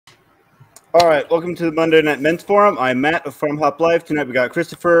All right, welcome to the Monday Night Men's Forum. I'm Matt of FarmHopLife. Tonight we got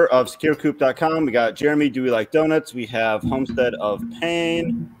Christopher of SecureCoop.com. We got Jeremy, Do We Like Donuts? We have Homestead of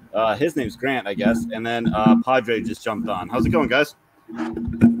Pain. His name's Grant, I guess. And then Padre just jumped on. How's it going, guys?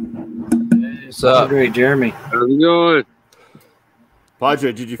 What's up? Padre, Jeremy. How's it going?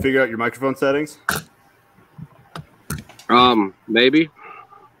 Padre, did you figure out your microphone settings? Maybe.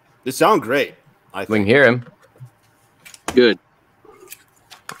 They sound great. I think. We can hear him. Good.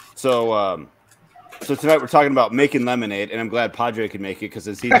 So tonight we're talking about making lemonade, and I'm glad Padre can make it because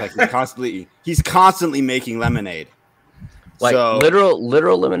it seems like he's constantly making lemonade. Like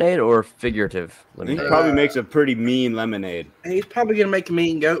literal lemonade or figurative lemonade? He probably makes a pretty mean lemonade. He's probably gonna make a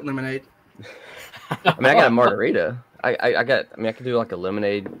meat and goat lemonade. I mean, I got a margarita. I can do like a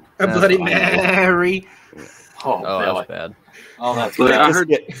lemonade. A Bloody Mary. Oh, that was bad. Oh, that's Look, good. I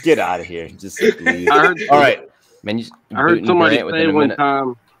heard Get out of here. Just leave. All right. Man, I heard somebody say one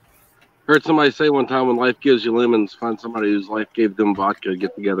time. Heard somebody say one time, when life gives you lemons, find somebody whose life gave them vodka,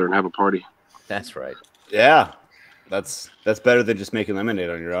 get together and have a party. That's right. Yeah, that's better than just making lemonade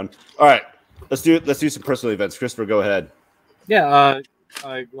on your own. All right, let's do some personal events. Christopher, go ahead. Yeah,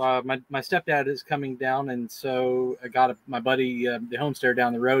 my stepdad is coming down, and so I got my buddy, the homesteader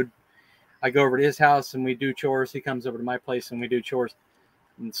down the road. I go over to his house and we do chores. He comes over to my place and we do chores.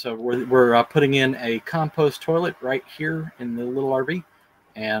 And so we're putting in a compost toilet right here in the little RV,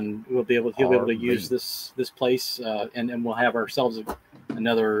 and he'll be able to use this place, and we'll have ourselves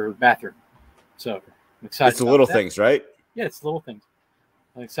another bathroom. So I'm excited. It's the little things, right? Yeah, it's the little things.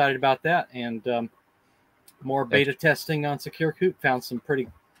 I'm excited about that, and more beta testing on Secure Coop. Found some pretty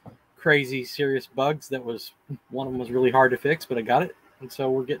crazy, serious bugs. One of them was really hard to fix, but I got it, and so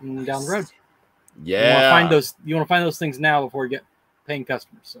we're getting down the road. Yeah, you want to find those things now before you get paying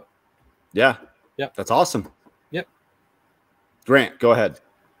customers. So yeah, yep, that's awesome. Yep. Grant, go ahead.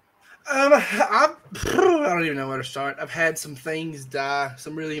 I don't even know where to start. I've had some things die,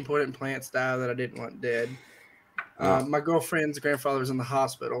 some really important plants die that I didn't want dead. My girlfriend's grandfather was in the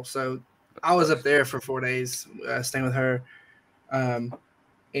hospital, so I was up there for 4 days staying with her, and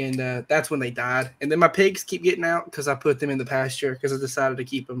that's when they died. And then my pigs keep getting out because I put them in the pasture because I decided to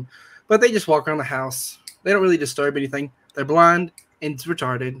keep them, but they just walk around the house. They don't really disturb anything. They're blind and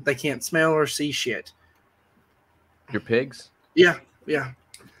retarded. They can't smell or see shit. Your pigs? Yeah.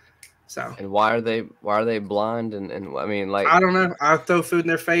 So. And why are they blind? And I mean, like, I don't know. I throw food in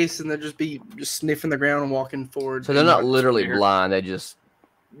their face and they'll just sniffing the ground and walking forward. So they're not literally blind.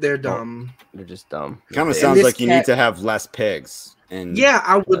 They're dumb. They're just dumb. Kind of sounds like you need to have less pigs. And yeah,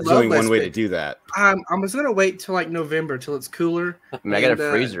 I would love. There's only one way to do that. I was gonna wait till like November till it's cooler. I mean, I got a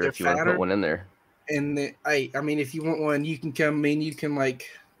freezer if you want to put one in there. And I mean, if you want one, you can come. I mean, you can like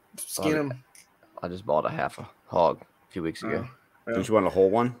skin them. I just bought a half a hog a few weeks ago. Don't you want a whole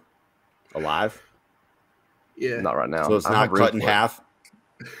one? Alive? Yeah. Not right now. So it's not cut in half?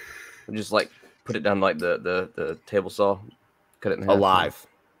 Just like put it down like the table saw. Cut it in half. Alive.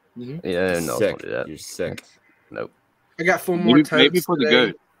 Mm-hmm. Yeah, no, sick. don't do that. You're sick. Nope. I got 4 more totes. Maybe for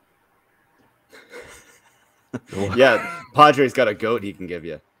the goat. Yeah, Padre's got a goat he can give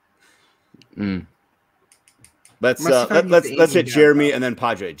you. Let's hit Jeremy and then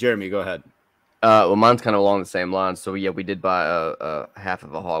Padre. Jeremy, go ahead. Well, mine's kind of along the same lines. So yeah, we did buy a half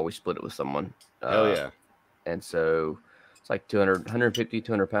of a hog. We split it with someone. Oh yeah. And so it's like 150,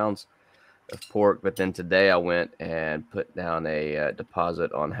 200 pounds of pork. But then today I went and put down a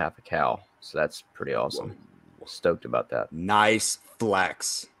deposit on half a cow. So that's pretty awesome. Stoked about that. Nice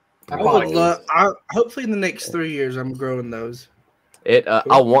flex. Hopefully in the next 3 years, I'm growing those.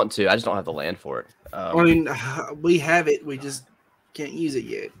 I want to. I just don't have the land for it. I mean, we have it. We just can't use it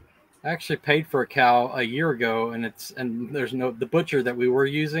yet. I actually paid for a cow a year ago, and the butcher that we were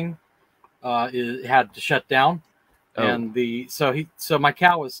using had to shut down, and so my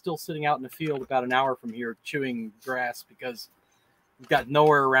cow was still sitting out in the field about an hour from here chewing grass because we've got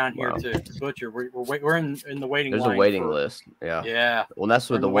nowhere around here to butcher. We're in the waiting. There's line a waiting list. Yeah. Yeah. Well, that's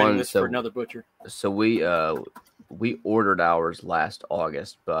what the one. For another butcher. So we ordered ours last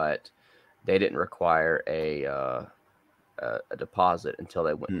August, but they didn't require a deposit until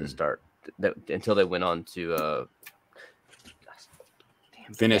they went to start. Until they went on to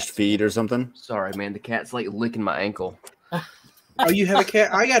finished feed or something. Sorry, man. The cat's like licking my ankle. Oh, you have a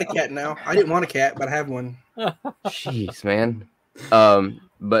cat? I got a cat now. I didn't want a cat, but I have one. Jeez, man.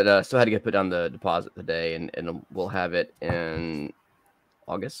 But still had to get put down the deposit today, and we'll have it in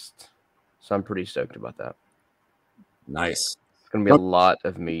August. So I'm pretty stoked about that. Nice. It's gonna be a lot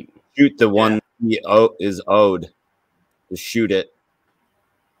of meat. Shoot the one he is owed. Just shoot it.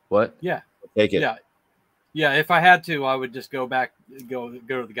 What? Yeah. Take it. Yeah. Yeah, if I had to, I would just go to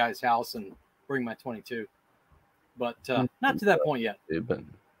the guy's house and bring my 22. But not to that point yet.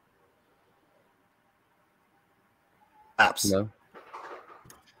 Apps. No.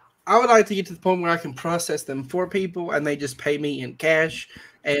 I would like to get to the point where I can process them for people and they just pay me in cash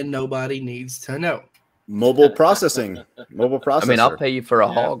and nobody needs to know. Mobile processing. Mobile processor. I mean, I'll pay you for a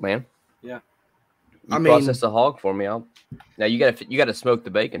hog, man. Yeah. You process a hog for me. Now you gotta smoke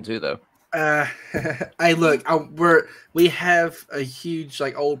the bacon too, though. Hey, look, we have a huge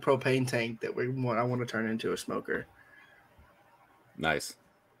like old propane tank that I want to turn into a smoker. Nice.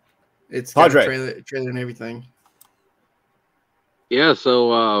 It's got Padre. a trailer and everything. Yeah,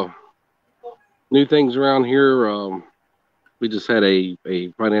 so new things around here. We just had a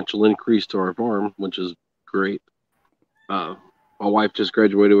financial increase to our farm, which is great. My wife just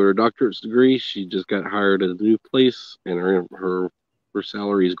graduated with her doctorate's degree. She just got hired at a new place, and her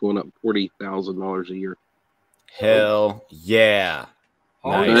salary is going up $40,000 a year. Hell yeah!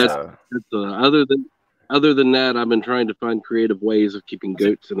 Nice. Other than that, I've been trying to find creative ways of keeping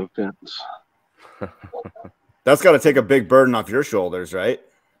goats in a fence. That's got to take a big burden off your shoulders, right?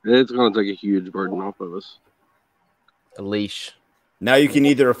 It's going to take a huge burden off of us. A leash. Now you can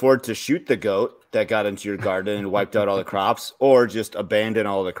either afford to shoot the goat that got into your garden and wiped out all the crops, or just abandon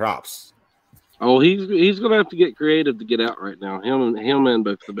all the crops. Oh, he's going to have to get creative to get out right now. Him and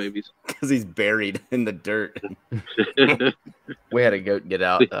both the babies. Because he's buried in the dirt. We had a goat get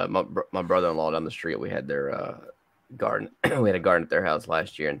out. My brother-in-law down the street, we had their garden. We had a garden at their house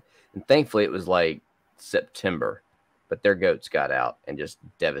last year, and thankfully it was like September, but their goats got out and just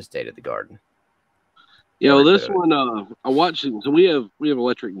devastated the garden. Yeah, well, this one I watched it. So we have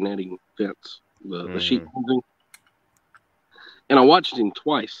electric netting fence, the sheep fencing, and I watched him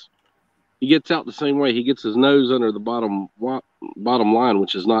twice. He gets out the same way. He gets his nose under the bottom line,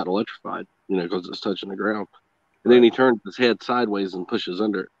 which is not electrified, because it's touching the ground, and then he turns his head sideways and pushes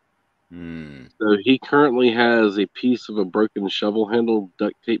under it. So he currently has a piece of a broken shovel handle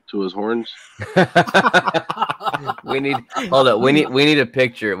duct taped to his horns. We need a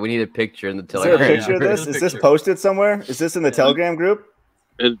picture. We need a picture in the Telegram. Is there a picture of this? Is this posted somewhere? Is this in the Telegram group?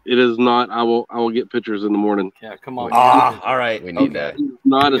 It is not. I will get pictures in the morning. Yeah, come on. All right. We need that.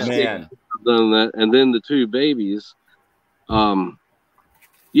 Not a man. Done that, and then the two babies. You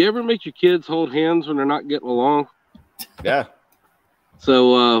ever make your kids hold hands when they're not getting along? Yeah.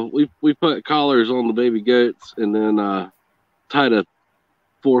 So we put collars on the baby goats and then tied a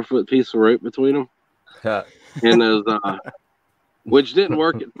 4-foot piece of rope between them. And those, which didn't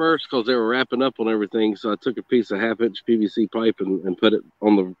work at first because they were wrapping up on everything. So I took a piece of 1/2-inch PVC pipe and put it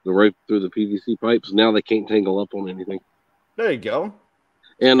on the rope through the PVC pipes. Now they can't tangle up on anything. There you go.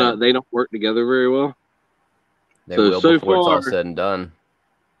 And they don't work together very well. They will before it's all said and done.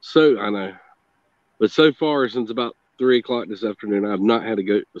 So I know, but so far since about 3 o'clock this afternoon, I've not had a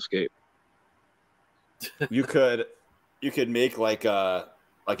goat escape. You could make like an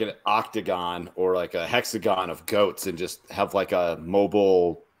octagon or like a hexagon of goats and just have like a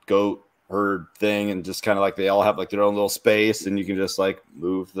mobile goat herd thing, and just kind of like they all have like their own little space, and you can just like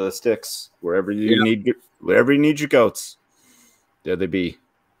move the sticks wherever you need your goats. There they be.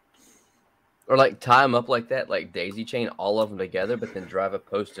 Or like tie them up like that, like daisy chain all of them together, but then drive a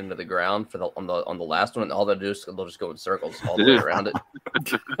post into the ground on the last one. And all they'll do is they'll just go in circles all the way around it,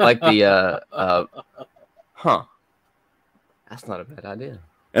 like the That's not a bad idea.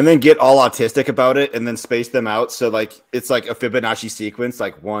 And then get all autistic about it, and then space them out so like it's like a Fibonacci sequence,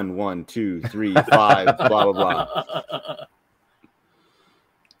 like 1, 1, 2, 3, 5, blah blah blah.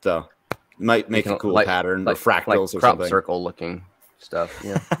 So might make a cool pattern, or fractals or crop something. Circle looking stuff.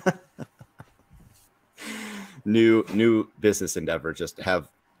 Yeah. New business endeavor. Just have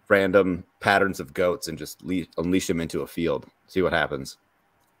random patterns of goats and just unleash them into a field. See what happens.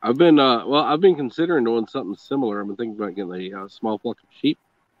 I've been considering doing something similar. I've been thinking about getting a small flock of sheep.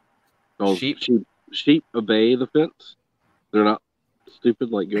 Sheep obey the fence. They're not stupid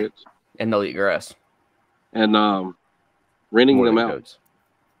like goats. And they'll eat grass. And renting them out. Goats.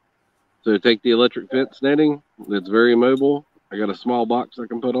 So take the electric fence netting that's very mobile. I got a small box I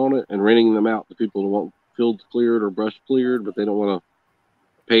can put on it, and renting them out to people who want fields cleared or brush cleared, but they don't want to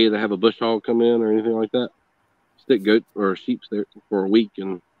pay to have a bush hog come in or anything like that. Stick goat or sheep there for a week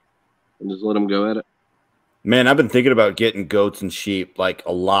and just let them go at it. Man, I've been thinking about getting goats and sheep like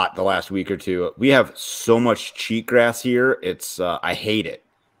a lot the last week or two. We have so much cheatgrass here. It's I hate it.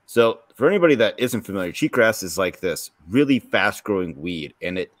 So for anybody that isn't familiar, cheatgrass is like this really fast growing weed,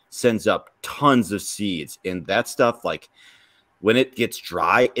 and it sends up tons of seeds. And that stuff, like when it gets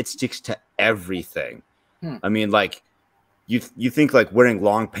dry, it sticks to everything. I mean, like you think like wearing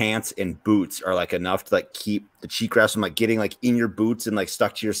long pants and boots are like enough to like keep the cheatgrass from like getting like in your boots and like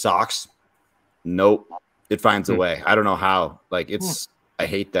stuck to your socks. Nope. It finds a way. I don't know how. Like it's I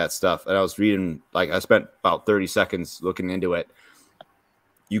hate that stuff. And I was reading, like I spent about 30 seconds looking into it.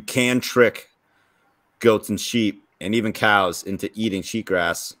 You can trick goats and sheep and even cows into eating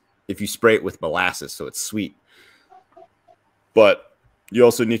cheatgrass if you spray it with molasses, so it's sweet. But you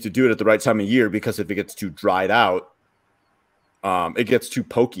also need to do it at the right time of year, because if it gets too dried out, it gets too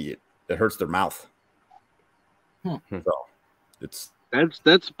pokey. It hurts their mouth. So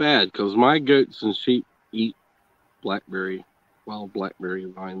that's bad, because my goats and sheep eat wild blackberry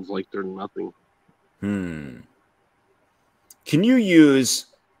vines like they're nothing. Can you use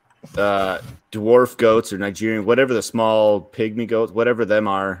dwarf goats or Nigerian, whatever the small pygmy goats, whatever them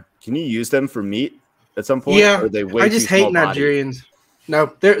are? Can you use them for meat at some point? Yeah, or are they way I just too hate small bodied? Nigerians.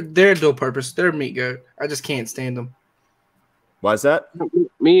 No, they're dual purpose. They're a meat goat. I just can't stand them. Why is that?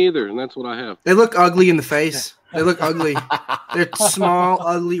 Me either, and that's what I have. They look ugly in the face. They look ugly. They're small,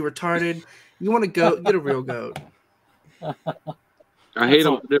 ugly, retarded. You want a goat? Get a real goat. I hate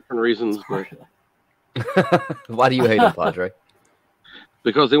them for different reasons, but Why do you hate them, Padre?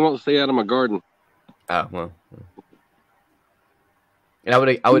 because they won't stay out of my garden. Oh, well. And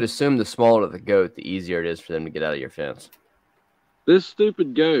I would assume the smaller the goat, the easier it is for them to get out of your fence. This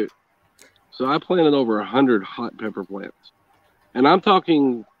stupid goat. So I planted over 100 hot pepper plants, and I'm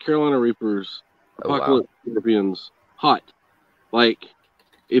talking Carolina Reapers, Apocalypse Scorpions, hot. Like,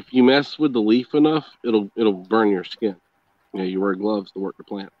 if you mess with the leaf enough, it'll burn your skin. You know, you wear gloves to work the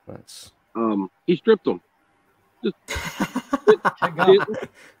plant. That's He stripped them.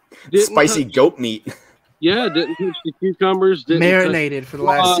 Spicy goat meat. Yeah, didn't touch the cucumbers. Didn't Marinated for the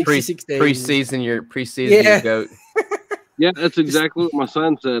last 66 days. Preseason your goat. Yeah, that's exactly what my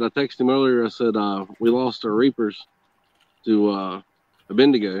son said. I texted him earlier. I said, we lost our Reapers to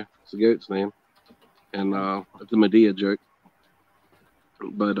Bendigo. It's the goat's name. And it's a Medea joke.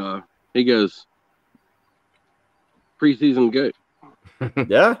 But he goes, preseason goat.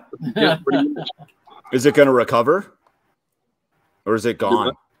 Yeah? Yeah, pretty much. Is it going to recover? Or is it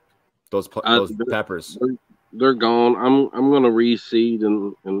gone? Those peppers. They're gone. I'm going to reseed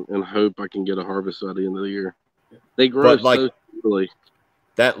and hope I can get a harvest by the end of the year. They grow so slowly.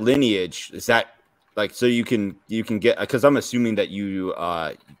 That lineage, is that like, so you can get, because I'm assuming that you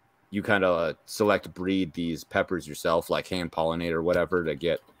kind of select breed these peppers yourself, like hand pollinate or whatever, to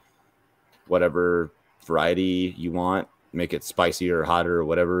get whatever variety you want, make it spicier or hotter or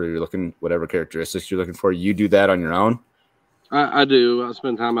whatever you're looking, whatever characteristics you're looking for. You do that on your own? I do. I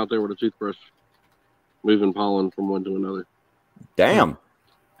spend time out there with a toothbrush, moving pollen from one to another. Damn.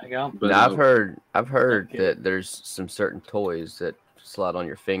 There you go. But, Now, I've heard that there's some certain toys that slide on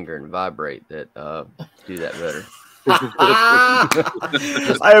your finger and vibrate that do that better.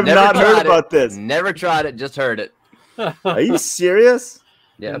 I have not heard about this. Never tried it, just heard it. Are you serious?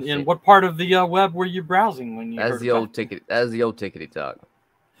 Yeah. And what part of the web were you browsing when you As heard the old tickety talk.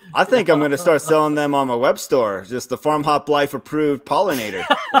 I think I'm going to start selling them on my web store. Just the FarmHopLife approved pollinator.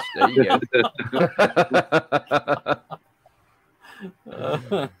 There you go.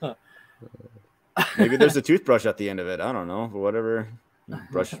 Maybe there's a toothbrush at the end of it. I don't know. Or whatever.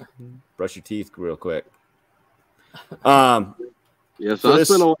 Brush your teeth real quick. Yeah, so So I this-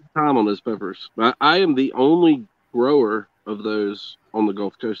 spent a lot of time on those peppers. I am the only grower of those on the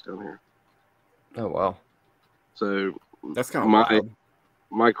Gulf Coast down here. Oh wow. So That's kind of wild.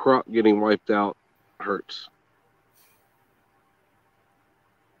 my crop getting wiped out hurts.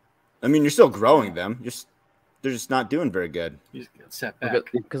 I mean, you're still growing them. They're just not doing very good. You just get set back.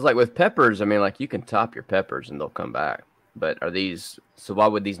 Because like with peppers, I mean, like you can top your peppers and they'll come back. But are these? So why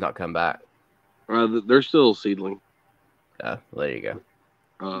would these not come back? They're still seedling. Well, there you go.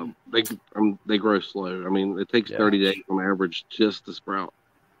 They grow slow. I mean, it takes 30 days on average just to sprout.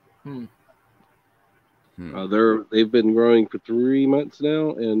 They've been growing for 3 months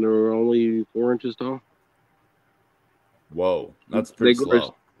now, and they're only 4 inches tall. Whoa, that's pretty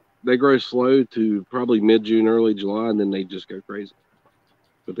slow. They grow slow to probably mid-June, early July, and then they just go crazy.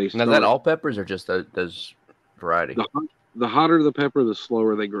 But they Now, is that all peppers or just those variety? The hotter the pepper, the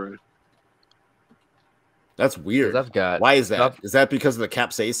slower they grow. That's weird. I've got. Why is that? Is that because of the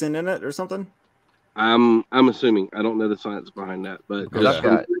capsaicin in it or something? I'm assuming. I don't know the science behind that, but Because I've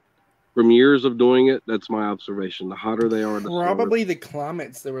got. from years of doing it, that's my observation. The hotter they are, the Probably the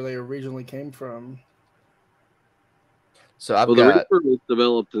climates where they originally came from. So I've the got. Reaper was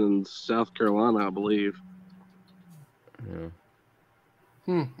developed in South Carolina, I believe.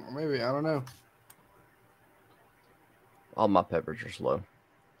 Yeah. Maybe, I don't know. All my peppers are slow.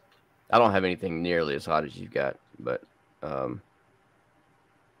 I don't have anything nearly as hot as you've got, but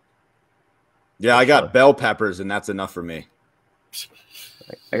Yeah, I got bell peppers, and that's enough for me.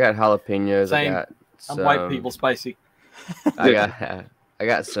 I got jalapenos. Same. I'm white people spicy. I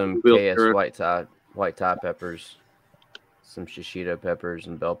got some KS white Thai peppers, some shishito peppers,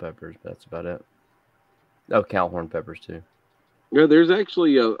 and bell peppers. But that's about it. Oh, cowhorn peppers too. Yeah, there's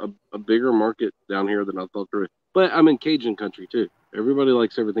actually a bigger market down here than I thought there was. But I'm in Cajun country too. Everybody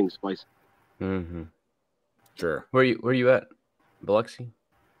likes everything spicy. Mm-hmm. Sure. Where you at? Biloxi?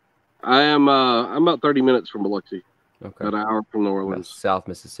 I'm about 30 minutes from Biloxi. Okay. About an hour from New Orleans. That's South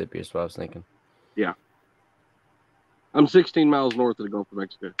Mississippi is what I was thinking. Yeah. I'm 16 miles north of the Gulf of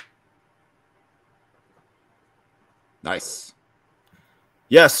Mexico. Nice.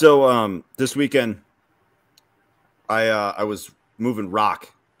 Yeah, so this weekend I was moving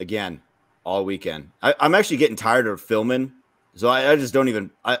rock again all weekend. I'm actually getting tired of filming, so I just don't even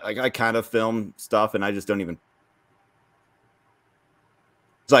I kind of film stuff and I just don't even.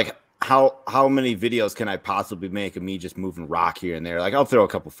 It's like how many videos can I possibly make of me just moving rock here and there? Like I'll throw a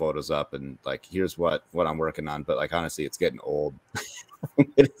couple photos up and like here's what I'm working on, but like honestly, it's getting old.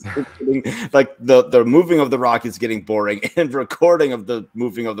 Like the moving of the rock is getting boring, and recording of the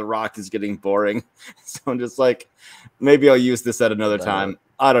moving of the rock is getting boring. So I'm just like, maybe I'll use this at another time.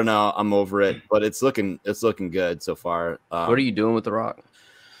 I don't know. I'm over it, but it's looking good so far. What are you doing with the rock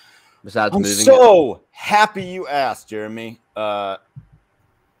besides I'm moving? So happy you asked, Jeremy.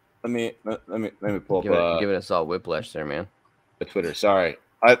 Let me pull up. Giving us all whiplash there, man. The Twitter. Sorry,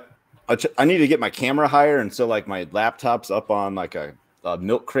 I need to get my camera higher, and so like my laptop's up on like a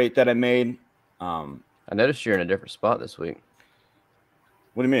milk crate that I made. I noticed you're in a different spot this week.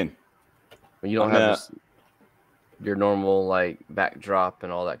 What do you mean? Well, you don't have your normal like backdrop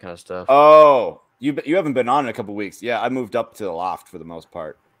and all that kind of stuff. Oh, you haven't been on in a couple weeks. Yeah, I moved up to the loft for the most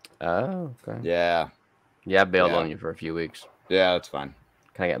part. Oh, okay. Yeah. Yeah, I bailed on you for a few weeks. Yeah, that's fine.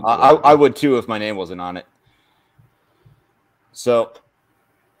 I would too if my name wasn't on it. So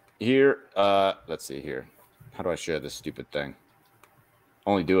here, let's see here. How do I share this stupid thing?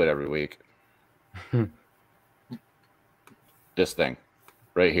 Only do it every week. This thing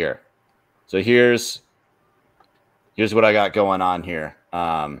right here. So here's what I got going on here.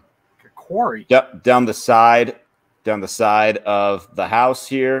 Quarry. Yep, down the side of the house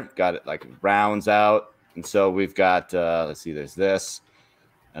here. Got it like rounds out. And so we've got let's see, there's this.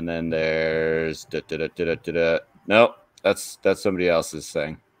 And then there's nope, that's somebody else's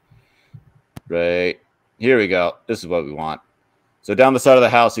thing. Right. Here we go. This is what we want. So down the side of the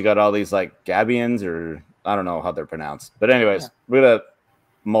house, you got all these like gabions, or I don't know how they're pronounced. But anyways, we're gonna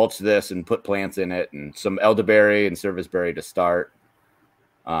mulch this and put plants in it and some elderberry and serviceberry to start.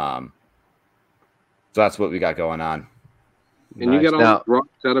 So that's what we got going on. And you got all the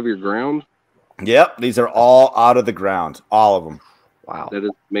rocks out of your ground? Yep, these are all out of the ground, all of them. Wow. That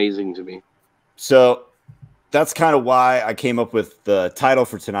is amazing to me. So that's kind of why I came up with the title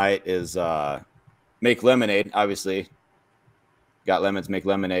for tonight is Make Lemonade, obviously. Got lemons, make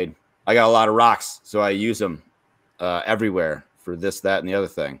lemonade. I got a lot of rocks, so I use them everywhere for this, that, and the other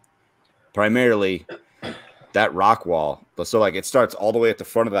thing. Primarily that rock wall. But so like it starts all the way at the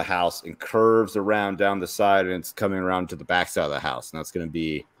front of the house and curves around down the side, and it's coming around to the back side of the house. And that's going to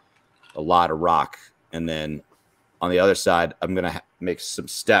be a lot of rock. And then on the other side, I'm going to make some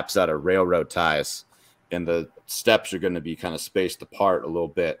steps out of railroad ties. And the steps are going to be kind of spaced apart a little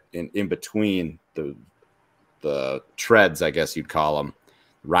bit in between the treads, I guess you'd call them.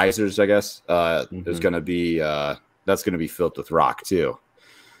 Risers, I guess. There's going to be that's going to be filled with rock too.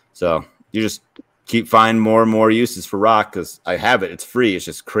 So you just keep finding more and more uses for rock because I have it. It's free. It's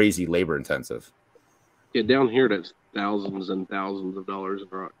just crazy labor intensive. Yeah, down here that's thousands and thousands of dollars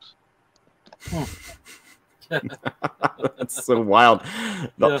of rocks. That's so wild.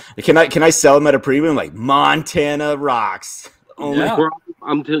 Yeah. Can I sell them at a premium like Montana rocks? Oh yeah.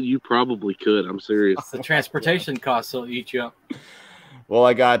 I'm telling you, probably could. I'm serious. The transportation costs will eat you up. Well,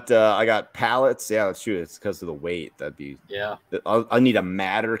 I got pallets. Yeah, that's true. It's because of the weight. That'd be I need a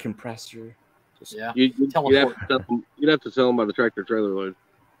matter compressor. Yeah, you'd have to sell them by the tractor trailer load.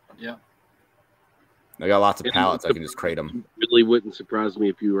 Yeah, I got lots of pallets. I can just crate them. It really wouldn't surprise me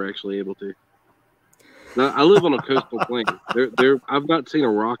if you were actually able to. Now, I live on a coastal plain. I've not seen a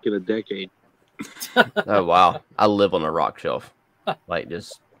rock in a decade. Oh wow! I live on a rock shelf. Like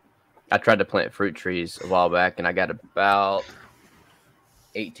I tried to plant fruit trees a while back, and I got about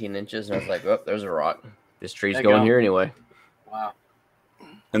 18 inches, and I was like, "Oh, there's a rock. This tree's going here anyway." Wow!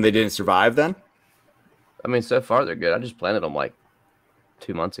 And they didn't survive then? I mean, so far they're good. I just planted them like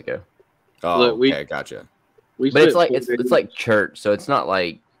 2 months ago. Oh, okay, gotcha. But it's like church, so it's not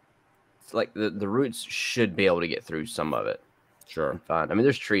like like the roots should be able to get through some of it. Sure. Fine. I mean,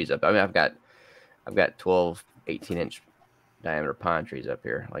 there's trees up. I mean, I've got 12, 18-inch diameter pine trees up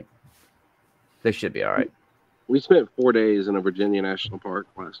here. Like, they should be all right. We spent 4 days in a Virginia national park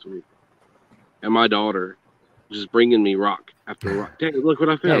last week, and my daughter just bringing me rock after rock. Daddy, look what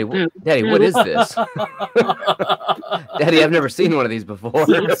I found. Daddy, what is this? Daddy, I've never seen one of these before.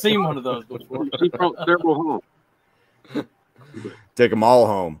 You've seen one of those before. She brought several home. Take them all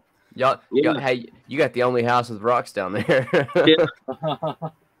home. Y'all, hey, you got the only house with rocks down there. Yeah.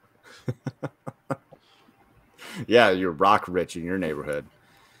 Yeah, you're rock rich in your neighborhood.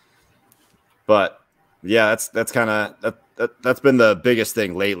 But yeah, that's kind of that's been the biggest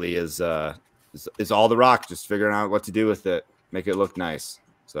thing lately is all the rock, just figuring out what to do with it, make it look nice.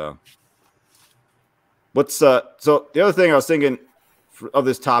 So so the other thing I was thinking of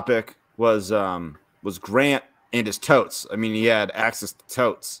this topic was Grant and his totes. I mean, he had access to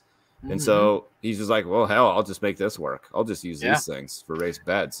totes. And so he's just like, well, hell, I'll just make this work. I'll just use these things for raised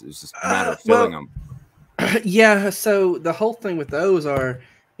beds. It's just a matter of filling them. Yeah, so the whole thing with those I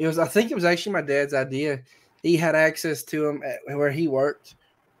think it was actually my dad's idea. He had access to them at where he worked,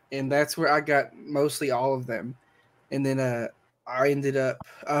 and that's where I got mostly all of them. And then I ended up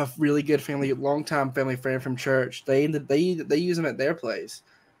a really good longtime family friend from church. They use them at their place.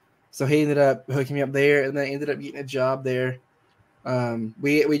 So he ended up hooking me up there, and then I ended up getting a job there.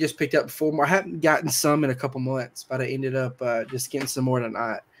 We just picked up 4 more. I haven't gotten some in a couple months, but I ended up just getting some more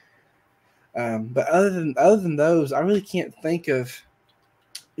tonight. But other than those, I really can't think of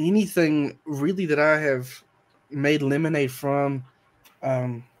anything really that I have made lemonade from.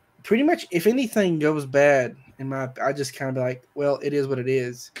 Pretty much, if anything goes bad, I just kind of be like, well, it is what it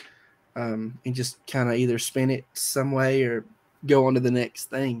is, and just kind of either spin it some way or go on to the next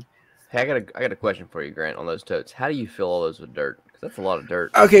thing. Hey, I got a question for you, Grant, on those totes. How do you fill all those with dirt? Because that's a lot of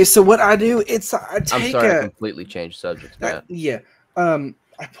dirt. Okay, so what I do, I take I'm sorry, I completely changed subjects, Matt.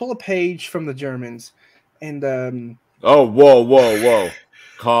 I pull a page from the Germans, and oh, whoa.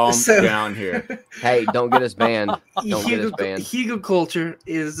 Calm down here. Hey, don't get us banned. Don't get us banned. Hugelkultur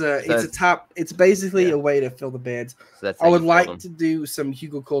is it's basically a way to fill the beds. So I would like to do some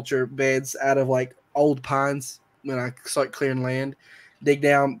hugelkultur beds out of like old pines when I start clearing land. Dig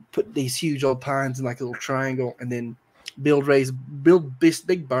down, put these huge old pines in like a little triangle, and then build big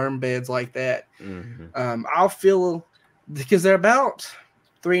berm beds like that. Mm-hmm. I'll fill because they're about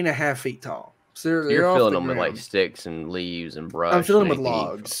 3.5 feet tall. So you're filling them with like sticks and leaves and brush. I'm filling them with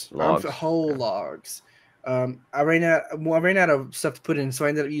logs. Logs. I ran out of stuff to put in, so I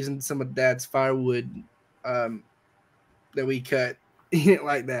ended up using some of Dad's firewood that we cut. He didn't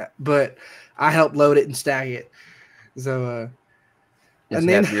like that, but I helped load it and stack it. So and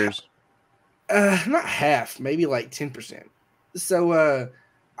then yours? Not half, maybe like 10%. So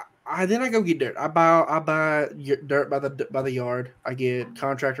I go get dirt. I buy dirt by the yard. I get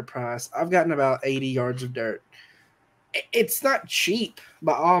contractor price. I've gotten about 80 yards of dirt. It's not cheap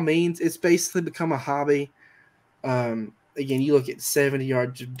by all means. It's basically become a hobby. Again, you look at 70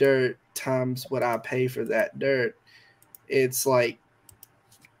 yards of dirt times what I pay for that dirt. It's like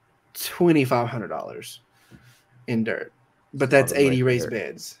 $2,500 in dirt, but that's 80 raised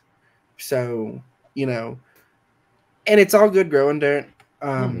beds. So, and it's all good growing dirt.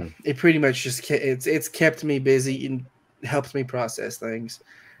 It pretty much just it's kept me busy and helps me process things.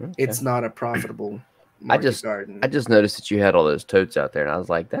 Okay. It's not a profitable garden. I just noticed that you had all those totes out there, and I was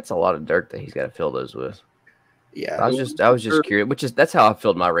like, that's a lot of dirt that he's got to fill those with. Yeah, I was just curious, that's how I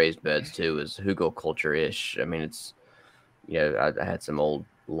filled my raised beds too, is hugelkultur-ish. I mean, it's I had some old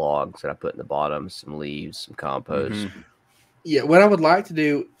logs that I put in the bottom, some leaves, some compost. Mm-hmm. Yeah, what I would like to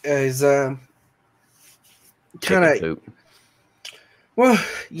do is kind of. Well,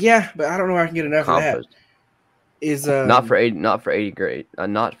 yeah, but I don't know where I can get enough compost. Of that. Is not for 80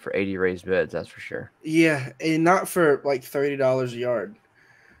 raised beds, that's for sure. Yeah, and not for like $30 a yard.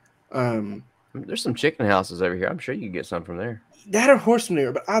 There's some chicken houses over here. I'm sure you can get some from there. That or horse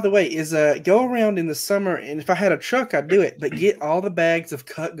manure, but either way is go around in the summer, and if I had a truck, I'd do it. But get all the bags of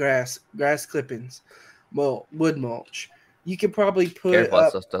cut grass clippings, wood mulch. You could probably put careful,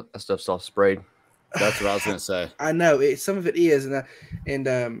 that stuff's all sprayed. That's what I was gonna say. I know some of it is, but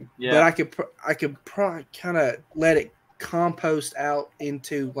I could probably kind of let it compost out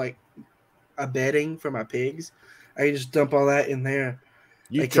into like a bedding for my pigs. I can just dump all that in there.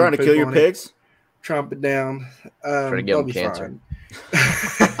 You trying to kill your pigs? Tromp it down. Trying to give them cancer.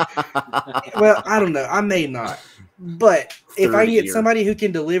 Well, I don't know. I may not, but if I get somebody who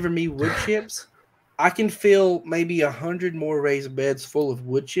can deliver me wood chips, I can fill maybe 100 more raised beds full of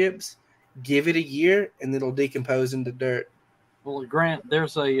wood chips. Give it a year, and it'll decompose into dirt. Well, Grant,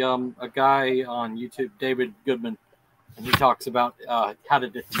 there's a guy on YouTube, David Goodman, and he talks about how to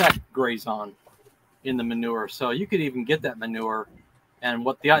detect grazon in the manure. So you could even get that manure, and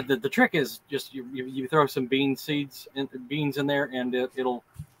what the trick is, just you throw some beans in there, and it'll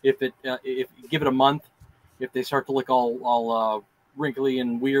if you give it a month, if they start to look all wrinkly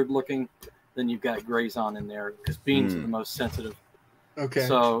and weird looking, then you've got grazon in there, because beans are the most sensitive. Okay.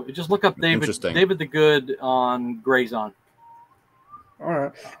 So just look up David the Good on grazon.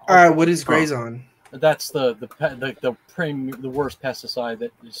 All right. What is grazon? That's the worst pesticide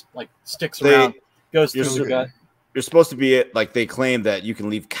that just like sticks around, goes through the gut. You're supposed to be like they claim that you can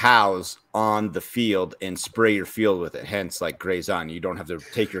leave cows on the field and spray your field with it. Hence, like grazon, you don't have to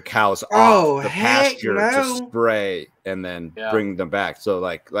take your cows off the pasture to spray and then bring them back. So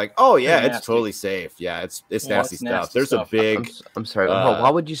like oh yeah, it's totally safe. Yeah, it's nasty stuff. There's a big. I'm sorry. Why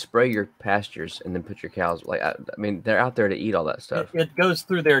would you spray your pastures and then put your cows? Like I mean, they're out there to eat all that stuff. It goes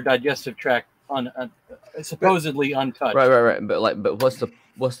through their digestive tract supposedly untouched. Right. But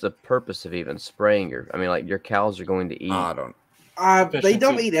what's the purpose of even spraying your cows are going to eat? I don't. They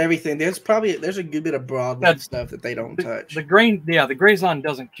don't eat everything. There's a good bit of broadleaf stuff that they don't touch. The grazon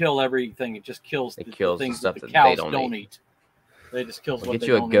doesn't kill everything. It just kills the things stuff that the cows don't eat. They just kills what get they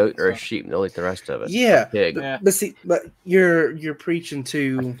you a don't goat eat, or a sheep, and they'll eat the rest of it. Yeah, pig. But you're preaching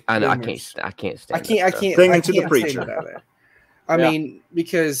to. I can't stand. I can't to the preacher. I mean,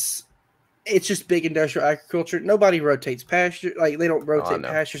 because it's just big industrial agriculture. Nobody rotates pasture. Like they don't rotate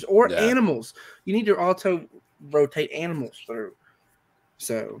pastures or animals. You need to auto rotate animals through.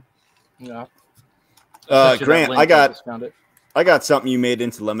 So, yeah. Grant, I got something you made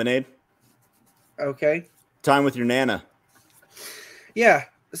into lemonade. Okay. Time with your Nana. Yeah.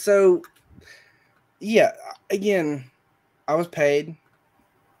 So, yeah. Again, I was paid.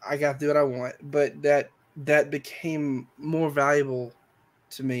 I got to do what I want, but that became more valuable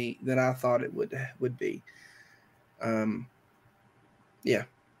to me than I thought it would be. Yeah.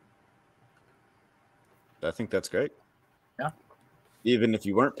 I think that's great. Yeah. Even if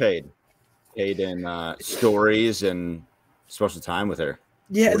you weren't paid in stories and special time with her.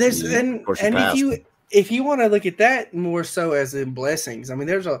 Yeah, if you want to look at that more so as in blessings, I mean,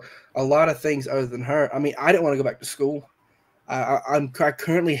 there's a lot of things other than her. I mean, I didn't want to go back to school. I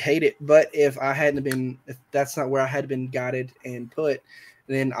currently hate it, but if that's not where I had been guided and put,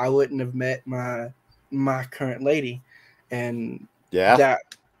 then I wouldn't have met my current lady. And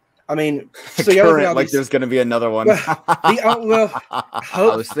I mean, so current, like there's going to be another one. I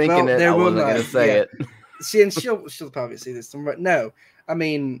was thinking it. I wasn't going to say it. She'll probably see this, but no, I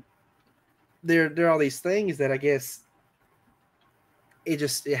mean, there are all these things that I guess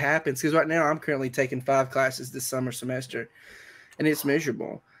it happens, because right now I'm currently taking 5 classes this summer semester, and it's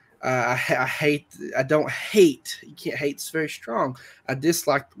miserable. You can't hate, it's very strong. I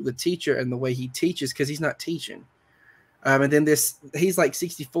dislike the teacher and the way he teaches, because he's not teaching. And then he's like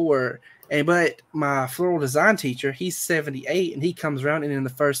 64, but my floral design teacher, he's 78, and he comes around, and in the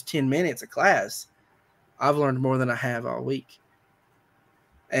first 10 minutes of class, I've learned more than I have all week.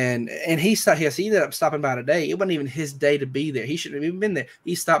 And he ended up stopping by today. It wasn't even his day to be there. He shouldn't have even been there.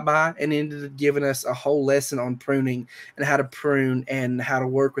 He stopped by and ended up giving us a whole lesson on pruning and how to prune and how to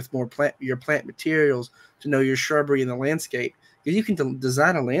work with your plant materials to know your shrubbery in the landscape. Because you can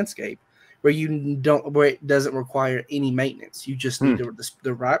design a landscape where it doesn't require any maintenance. You just need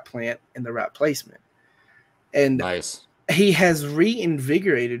the right plant and the right placement. And nice. He has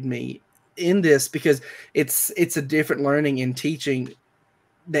reinvigorated me in this, because it's a different learning and teaching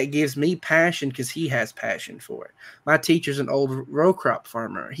that gives me passion, because he has passion for it. My teacher's an old row crop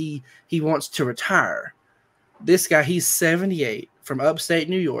farmer. He wants to retire. This guy, he's 78, from upstate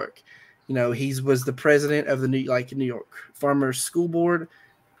New York. You know, he was the president of the New York Farmers School Board.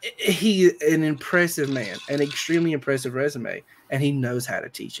 He's an impressive man, an extremely impressive resume, and he knows how to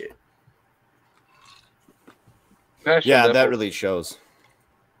teach it. That really shows.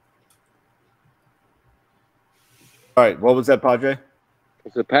 All right, what was that, Padre?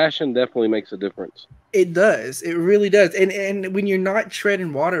 The passion definitely makes a difference. It does. It really does. And when you're not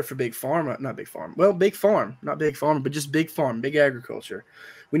treading water for big farm, not big farm, not big farm, but just big farm, big agriculture.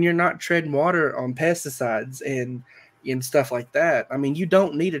 When you're not treading water on pesticides and stuff like that, I mean, you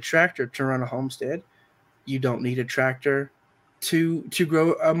don't need a tractor to run a homestead. You don't need a tractor to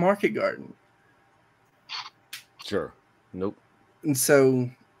grow a market garden. Sure. Nope. And so,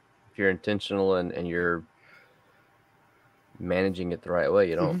 if you're intentional and you're managing it the right way,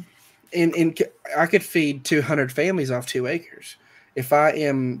 you don't. And I could feed 200 families off 2 acres. If I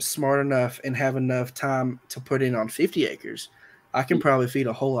am smart enough and have enough time to put in on 50 acres, I can probably feed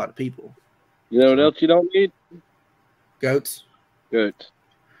a whole lot of people. You know what else you don't need? Goats. Good.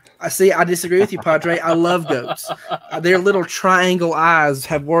 I see. I disagree with you, Padre. I love goats. Their little triangle eyes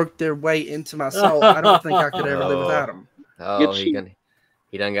have worked their way into my soul. I don't think I could ever live without them. Oh,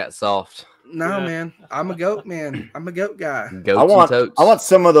 he done got soft. No, man. I'm a goat man. I'm a goat guy. Goats and totes. I want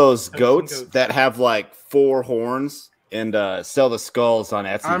some of those Goats goats that have like 4 horns and sell the skulls on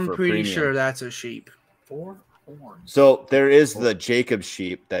Etsy. I'm for pretty premium. sure that's a sheep. 4 horns. So there is the Jacob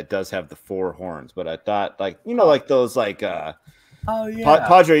sheep that does have the 4 horns, but I thought like those like Oh yeah,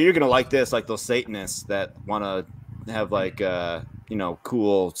 Padre, you're gonna like this, like those Satanists that want to have like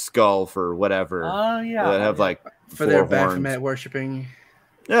cool skull for whatever. Oh yeah, that have like For their 4 horns. Baphomet worshiping.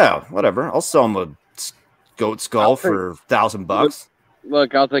 Yeah, whatever. I'll sell them a goat skull for $1,000.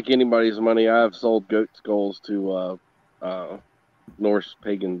 Look, I'll take anybody's money. I have sold goat skulls to Norse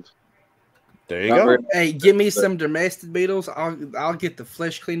pagans. There you go. Hey, give me some domestic beetles. I'll get the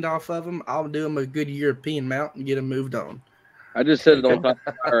flesh cleaned off of them. I'll do them a good European mount and get them moved on. I just set it on top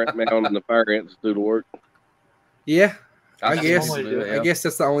of the fire ant mound, and the fire ants do the work. Yeah, That's I guess. normally do it, yeah. I guess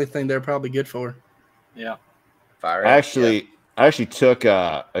that's the only thing they're probably good for. yeah. Fire. I actually took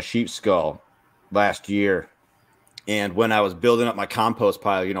a sheep skull last year, and when I was building up my compost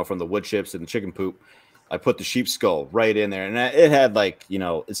pile, from the wood chips and the chicken poop, I put the sheep skull right in there, and it had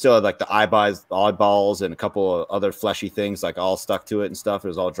it still had like the eyeballs and a couple of other fleshy things like all stuck to it and stuff. It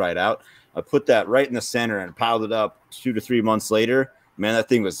was all dried out. I put that right in the center and piled it up 2 to 3 months later. Man, that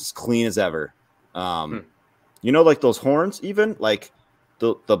thing was as clean as ever. Like those horns, even like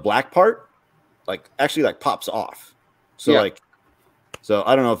the black part, like actually like pops off. So Yeah. so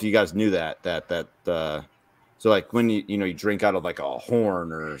I don't know if you guys knew that so like when you drink out of like a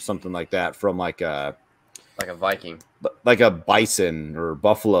horn or something like that from like a Viking, like a bison or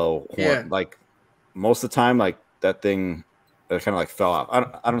buffalo horn, Yeah. like most of the time, like that thing kind of like fell off.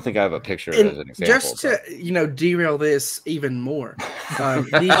 I don't think I have a picture as an example. Just to derail this even more,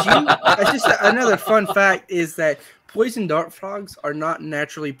 that's just another fun fact is that poison dart frogs are not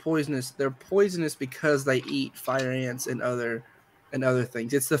naturally poisonous. They're poisonous because they eat fire ants and other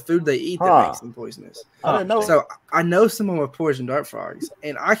things. It's the food they eat that makes them poisonous. I didn't know. So I know someone with poison dart frogs,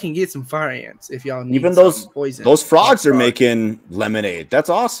 and I can get some fire ants if y'all need Even some poison. those frogs are making lemonade. That's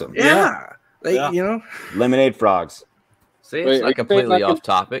awesome. Yeah. Lemonade frogs. See, Wait, it's are not you completely saying I off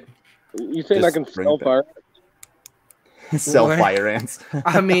topic. You saying I Just can bring sell it back. fire? Sell What? fire ants.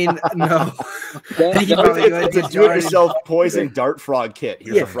 I mean, no. That- You probably go It's into a do-it-yourself poison dart frog kit.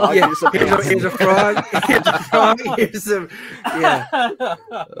 Here's a frog. Yeah. Here's some ants. Here's a frog. Here's a frog. Here's some. Yeah.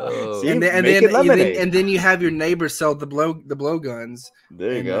 Oh, See? And Making lemonade. then you have your neighbors sell the blow guns.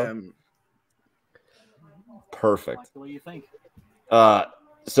 There you And, go. Perfect. Like the way you think.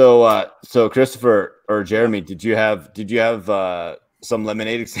 So Christopher or Jeremy, did you have some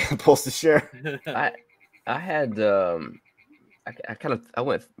lemonade examples to share? I had I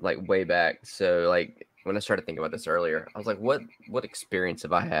went like way back. So like when I started thinking about this earlier, I was like, what experience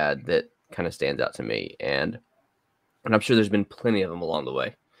have I had that kind of stands out to me? And I'm sure there's been plenty of them along the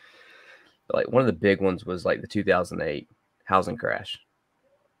way. But like one of the big ones was like the 2008 housing crash.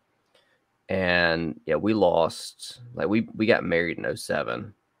 And yeah, we lost, like we got married in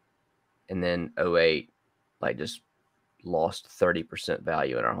 07, and then 08, like just lost 30%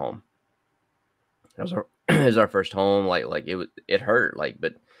 value in our home. It was our first home. Like it hurt.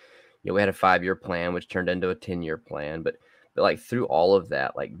 But we had a 5-year plan, which turned into a 10-year plan. But like through all of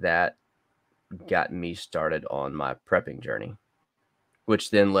that, like that got me started on my prepping journey,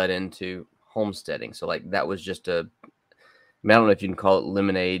 which then led into homesteading. So like that was just I don't know if you can call it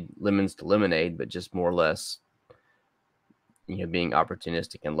lemons to lemonade, but just more or less, being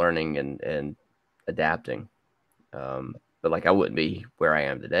opportunistic and learning and adapting. But like I wouldn't be where I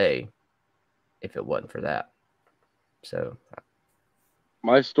am today if it wasn't for that. So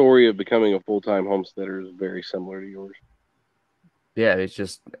My story of becoming a full-time homesteader is very similar to yours. yeah, it's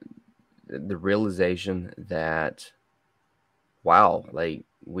just the realization that, wow, like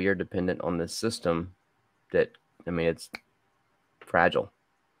we are dependent on this system that, it's fragile.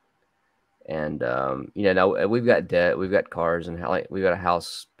 And, now we've got debt, we've got cars and we've got a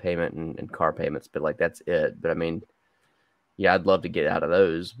house payment and car payments, but like, that's it. But yeah, I'd love to get out of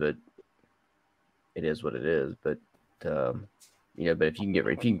those, but it is what it is. But, but if you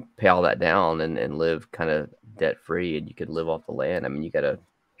can pay all that down and live kind of debt free and you could live off the land,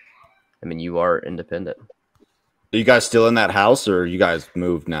 you are independent. Are you guys still in that house or you guys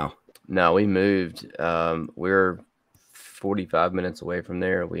moved now? No, we moved. We're 45 minutes away from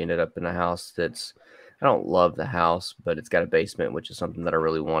there. We ended up in a house I don't love the house, but it's got a basement, which is something that I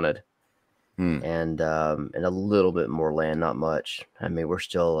really wanted. And a little bit more land, not much. We're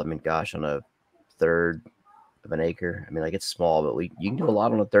still, on a third of an acre. I mean, like it's small, but you can do a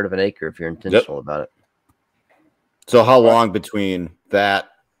lot on a third of an acre if you're intentional about it. So how long between that?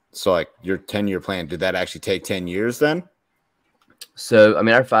 So like your 10-year plan, did that actually take 10 years then? So, I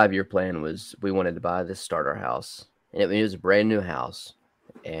mean, our 5-year plan was we wanted to buy this starter house, and it was a brand new house,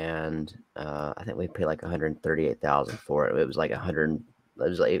 and I think we paid like $138,000 for it. It was like it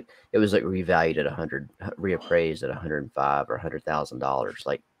was like revalued at reappraised at $105,000 or $100,000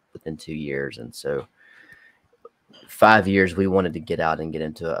 like within 2 years, and so 5 years we wanted to get out and get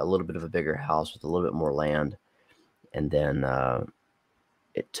into a little bit of a bigger house with a little bit more land, and then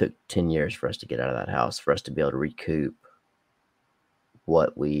it took 10 years for us to get out of that house for us to be able to recoup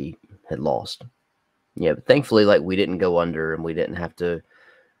what we had lost. Yeah, but thankfully, like we didn't go under and we didn't have to,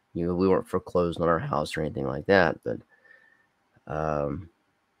 we weren't foreclosed on our house or anything like that. But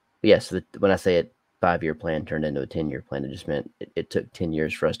yeah, so when I say a 5-year plan turned into a 10-year plan, it just meant it took 10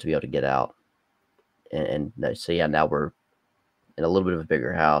 years for us to be able to get out. And so yeah, now we're in a little bit of a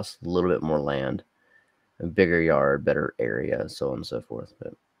bigger house, a little bit more land, a bigger yard, better area, so on and so forth.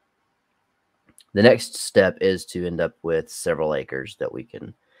 But the next step is to end up with several acres that we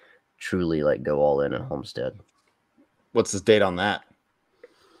can truly like go all in and homestead. What's the date on that?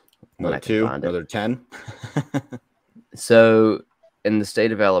 Another 2, another 10. So in the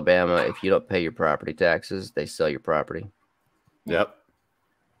state of Alabama, if you don't pay your property taxes, they sell your property. Yep.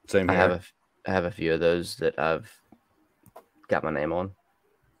 Same here. I have a few of those that I've got my name on.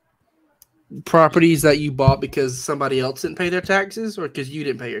 Properties that you bought because somebody else didn't pay their taxes, or because you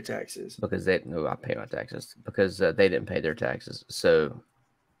didn't pay your taxes? Because I pay my taxes because they didn't pay their taxes. So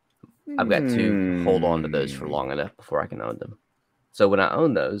I've got to hold on to those for long enough before I can own them. So when I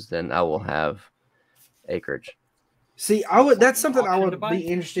own those, then I will have acreage. See, that's something I would be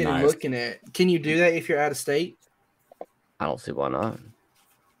interested in looking at. Can you do that if you're out of state? I don't see why not.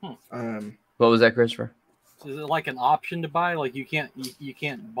 What was that, Christopher? Is it like an option to buy? Like you can't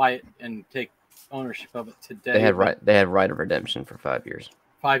buy it and take ownership of it today. They have right of redemption for 5 years.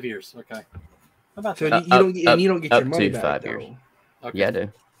 5 years, okay. How about so that? You don't get your money back 5 years. Okay. Yeah, I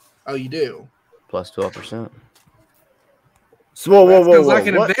do. Oh, you do? Plus 12%. So whoa, feels like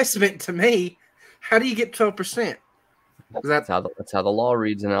an investment to me. How do you get 12%? That's how the law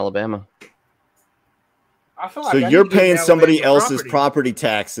reads in Alabama. I feel like so you're paying somebody else's property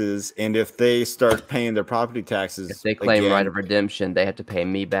taxes, and if they start paying their property taxes, if they claim right of redemption, they have to pay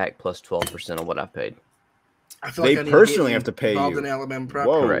me back plus 12% of what I paid. I feel like they personally have to pay you. In Alabama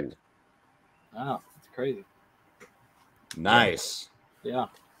property. Correct. Wow, that's crazy. Nice. Yeah.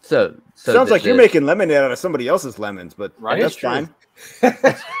 So sounds like you're making lemonade out of somebody else's lemons, but that's fine.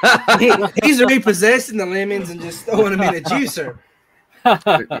 He's repossessing the lemons and just throwing them in a juicer.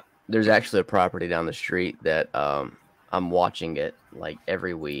 There's actually a property down the street that I'm watching it like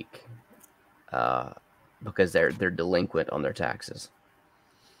every week because they're delinquent on their taxes,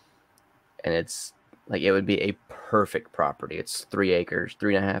 and it's like it would be a perfect property. It's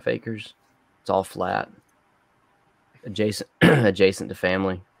 3.5 acres. It's all flat, adjacent to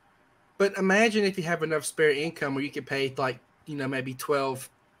family. But imagine if you have enough spare income where you could pay maybe 12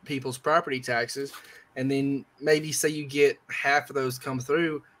 people's property taxes, and then maybe say you get half of those come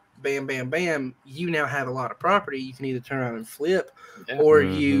through. Bam, bam, bam. You now have a lot of property. You can either turn around and flip or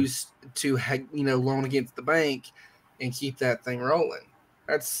use to, loan against the bank and keep that thing rolling.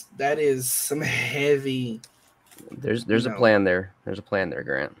 That is some heavy. There's a plan there. There's a plan there,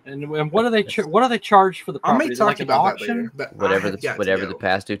 Grant. And what do they charge for the property? I may talk about that later, but whatever the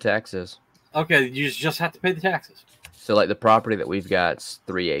past due tax is. Okay, you just have to pay the taxes. So like the property that we've got's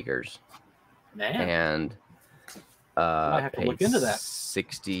 3 acres. Man. And I have to look into that.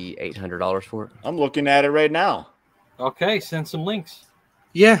 $6,800 for it. I'm looking at it right now. Okay, send some links.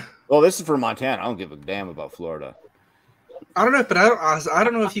 Yeah. Well, this is for Montana. I don't give a damn about Florida. I don't know, but I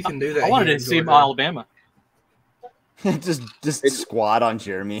don't know if you can do that. I wanted to see Alabama. just squat on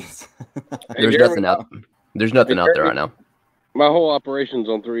Jeremy's. There's nothing out. There's nothing out there right now. My whole operation's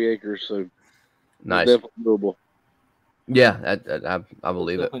on 3 acres, so nice. It's definitely doable. Yeah, I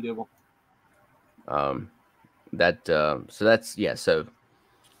believe it. Definitely doable. So that's So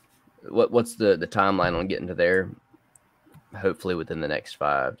what's the timeline on getting to there? Hopefully within the next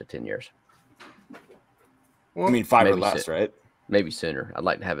 5 to 10 years. Well, I mean 5 or less, right? Maybe sooner. I'd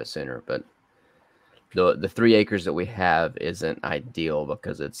like to have it sooner, but the 3 acres that we have isn't ideal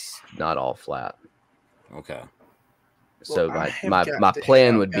because it's not all flat. Okay. So my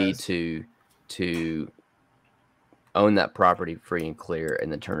plan would be to own that property free and clear,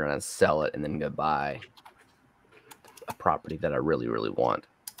 and then turn around and sell it, and then go buy a property that I really, really want.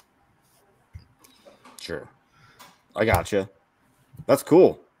 Sure. I gotcha. That's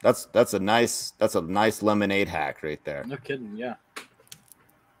cool. That's a nice lemonade hack right there. No kidding. Yeah.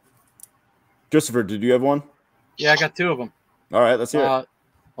 Christopher, did you have one? Yeah, I got 2 of them. All right, let's hear it.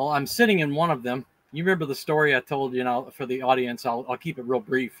 Well, I'm sitting in one of them. You remember the story I told you? Know, for the audience, I'll keep it real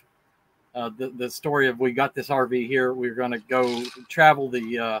brief. The story of we got this RV here. We were going to go travel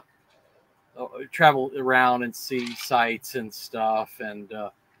travel around and see sights and stuff, and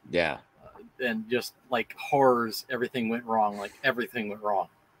and just like horrors. Everything went wrong. Like everything went wrong.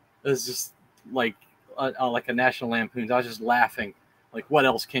 It was just like a National Lampoons. I was just laughing. Like, what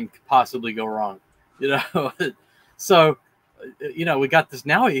else can possibly go wrong? You know. So, you know, we got this.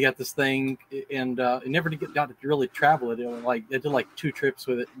 Now you got this thing, and it never got to really travel it. I did like 2 trips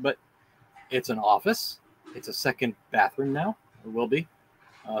with it, but it's an office. It's a second bathroom now. It will be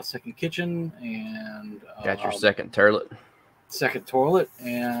second kitchen, and got your second toilet. Second toilet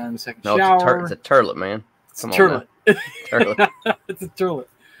and second shower. It's a turlet, man. It's a turlet. Turlet. It's a turlet.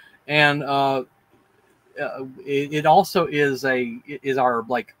 And it also is our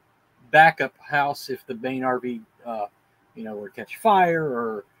like backup house if the main RV were to catch fire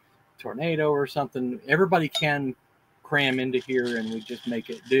or tornado or something. Everybody can cram into here, and we just make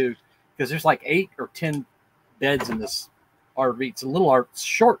it do, because there's like 8 or 10 beds in this RV. It's a little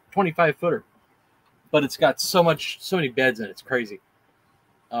short 25-footer, but it's got so many beds in it. It's crazy.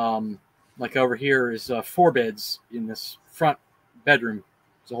 Like over here is 4 beds in this front bedroom.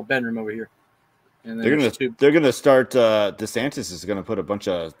 There's a whole bedroom over here. And then they're gonna start. DeSantis is gonna put a bunch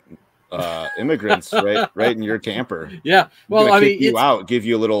of immigrants right in your camper. Yeah, well, I mean, give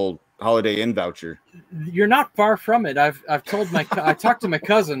you a little Holiday Inn voucher. You're not far from it. I've told I talked to my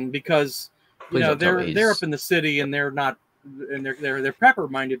cousin, because they're up in the city, and they're not, and they're prepper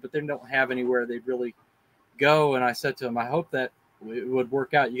minded, but they don't have anywhere they'd really go. And I said to him, I hope that it would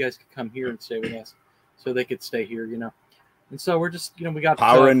work out. You guys could come here and stay with us, so they could stay here, And so we're just, we got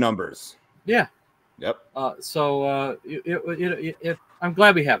power in numbers. Yeah. Yep. I'm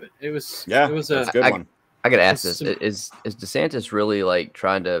glad we have it. It was a good one. I gotta ask this: is DeSantis really like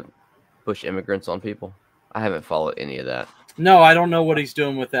trying to push immigrants on people? I haven't followed any of that. No, I don't know what he's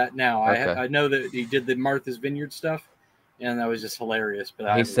doing with that now. Okay. I know that he did the Martha's Vineyard stuff, and that was just hilarious.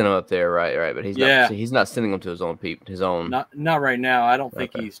 But he sent them up there, right? But he's not sending them to his own people, his own. Not right now. I don't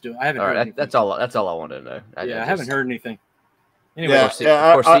think he's doing. I haven't heard anything. That's all I wanted to know. I haven't heard anything. Anyway,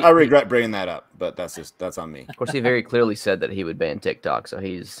 I regret bringing that up, but that's on me. Of course, he very clearly said that he would ban TikTok, so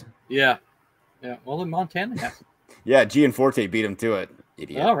he's yeah. Well, in Montana, has. Yeah, Gianforte beat him to it.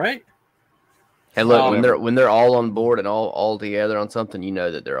 Idiot. All right. And look, when they're all on board and all together on something, you know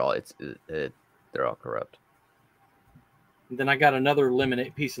that they're all corrupt. And then I got another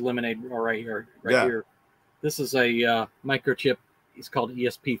piece of lemonade right here. This is a microchip. It's called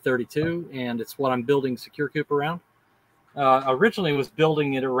ESP32, and it's what I'm building Secure Coop around. Originally was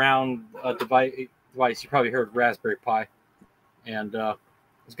building it around a device. You probably heard Raspberry Pi, and I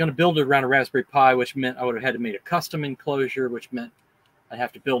was going to build it around a Raspberry Pi, which meant I would have had to make a custom enclosure, which meant I'd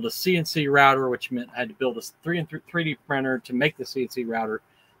have to build a CNC router, which meant I had to build a 3D printer to make the CNC router,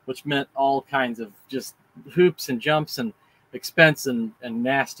 which meant all kinds of just hoops and jumps and expense and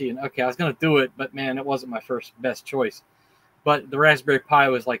nasty. And okay, I was going to do it, but man, it wasn't my best choice. But the Raspberry Pi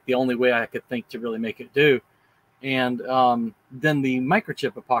was like the only way I could think to really make it do. And then the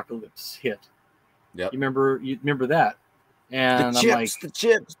microchip apocalypse hit. Yep. You remember that? And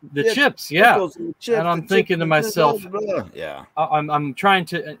the chips, yeah. And I'm thinking to myself, yeah. I'm trying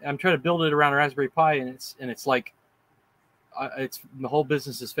to build it around a Raspberry Pi, and it's like, the whole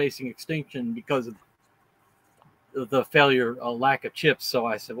business is facing extinction because of the lack of chips. So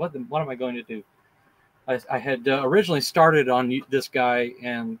I said, what am I going to do? I had originally started on this guy,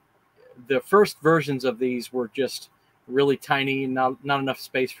 and the first versions of these were just really tiny and not enough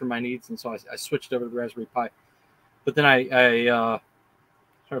space for my needs, and so I switched over to the Raspberry Pi. But then I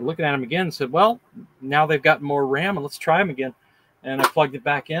started looking at them again and said, well, now they've got more RAM, and let's try them again. And I plugged it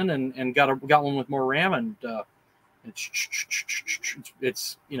back in and got one with more RAM, and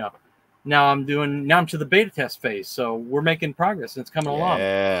it's now I'm to the beta test phase, so we're making progress, and it's coming along.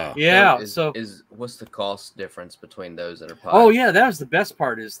 Yeah. So what's the cost difference between those that are Pi? Oh yeah, that was the best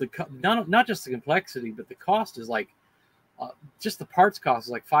part. Is not just the complexity, but the cost is like just the parts cost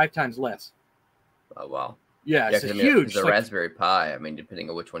is like 5 times less. Oh wow. Yeah, it's huge. The Raspberry Pi, I mean, depending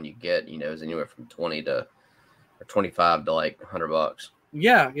on which one you get, is anywhere from 20 to or 25 to like $100.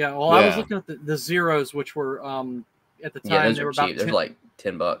 Yeah. Well, I was looking at the Zeros, which were at the time they were about cheap. They're like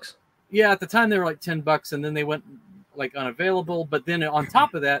 $10. Yeah, at the time they were like $10, and then they went like unavailable. But then on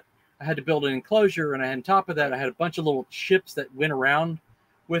top of that, I had to build an enclosure, and on top of that, I had a bunch of little chips that went around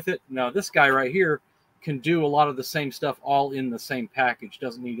with it. Now this guy right here can do a lot of the same stuff all in the same package.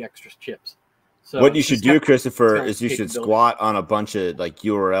 Doesn't need extra chips. So what you should do, Christopher, got is you should capability. squat on a bunch of like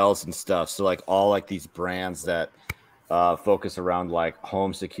URLs and stuff. So like all like these brands that focus around like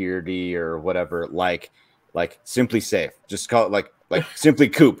home security or whatever, like Simply Safe. Just call it like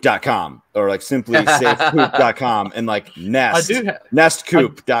simplycoop.com or like simplysafecoop.com and like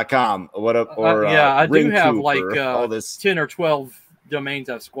nestcoop.com or I do have like all this 10 or 12 domains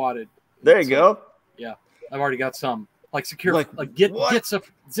I've squatted. There you go. Yeah, I've already got some like secure Like, get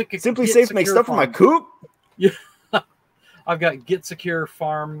Simply Safe makes stuff for my coop. Yeah, I've got Get Secure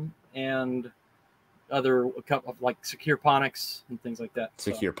Farm and other like Secure Ponics and things like that.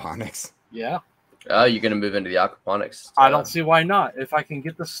 Secure Ponics. Yeah. Oh, you're gonna move into the aquaponics? I don't see why not. If I can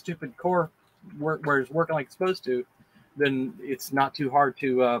get the stupid core where it's working like it's supposed to, then it's not too hard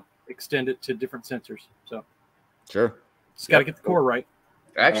to extend it to different sensors. So sure, just got to get the core right.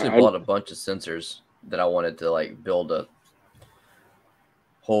 I actually bought a bunch of sensors that I wanted to like build a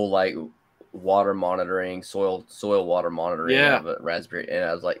whole like water monitoring, soil water monitoring of a Raspberry, and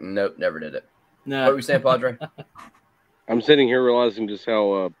I was like, nope, never did it. No. What were you saying, Padre? I'm sitting here realizing just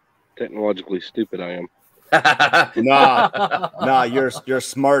how technologically stupid I am. Nah, you're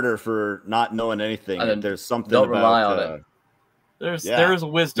smarter for not knowing anything. There's something don't about, rely on it. There is a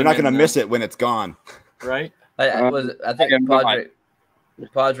wisdom. You're not going to miss it when it's gone, right? I think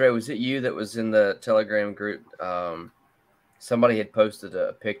Padre, was it you that was in the Telegram group? Somebody had posted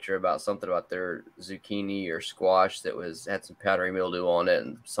a picture about something about their zucchini or squash that had some powdery mildew on it,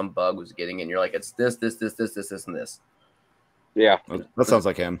 and some bug was getting it. And you're like, it's this, and this. Yeah, that sounds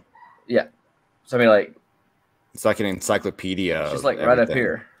like him. Yeah, so I mean, like, it's like an encyclopedia. It's just like right up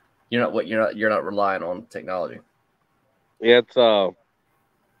here. You're not relying on technology. Yeah, it's y'all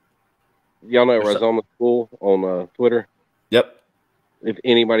know Rosoma School on Twitter. Yep. If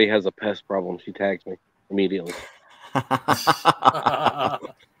anybody has a pest problem, she tags me immediately. I'm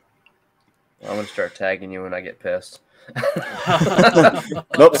gonna start tagging you when I get pissed.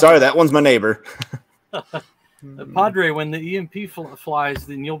 Nope, sorry, that one's my neighbor. Padre, when the EMP flies,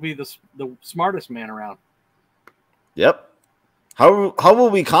 then you'll be the smartest man around. Yep. How will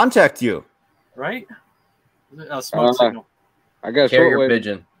we contact you? Right? A smoke signal. I got a carrier shortwave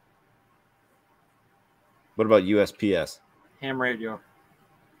pigeon. What about USPS? Ham radio.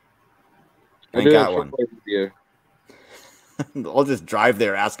 I ain't got one. Yeah. I'll just drive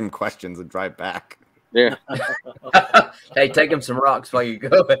there, ask him questions, and drive back. Yeah. Hey, take him some rocks while you're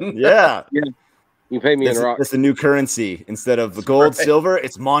going. Yeah. You pay me in rocks. It's a new currency. Instead of gold, silver,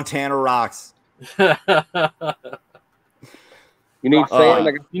 it's Montana rocks. You need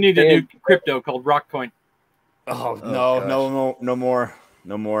sand. You need a new crypto called Rockcoin. Oh no more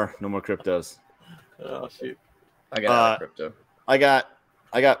cryptos. Oh shoot! I got crypto. I got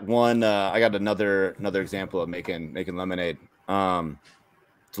one. I got another example of making lemonade. So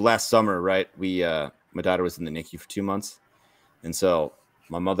last summer, right? My daughter was in the NICU for 2 months, and so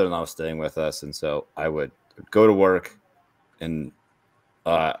my mother-in-law was staying with us, and so I would go to work, and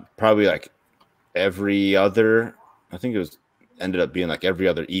probably like every other. I think ended up being like every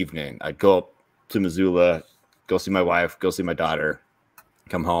other evening. I'd go up to Missoula, go see my wife, go see my daughter,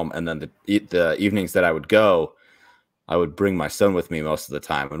 come home, and then the evenings that I would go, I would bring my son with me most of the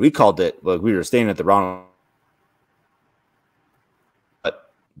time. And we called it, like, we were staying at the Ronald,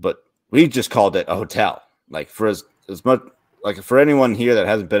 but we just called it a hotel. Like for as much, like for anyone here that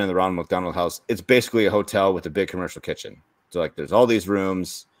hasn't been in the Ronald McDonald House, it's basically a hotel with a big commercial kitchen. So like there's all these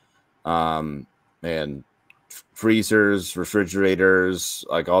rooms, and freezers, refrigerators,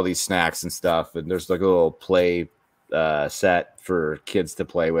 like all these snacks and stuff, and there's like a little play set for kids to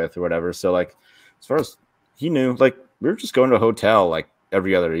play with or whatever. So like as far as he knew, like we were just going to a hotel like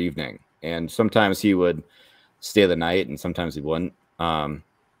every other evening, and sometimes he would stay the night and sometimes he wouldn't.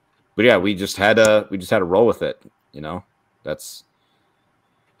 But yeah, we just had to roll with it, you know. That's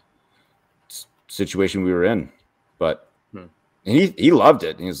the situation we were in. But and he loved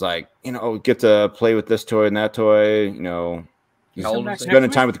it. He was like, you know, get to play with this toy and that toy, you know.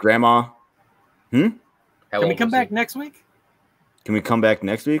 Spending time with grandma. Can we come back next week? Can we come back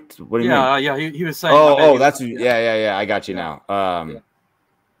next week? What do you mean? Yeah, he was saying. That's yeah. I got you now.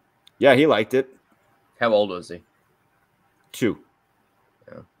 Yeah, he liked it. How old was he? 2.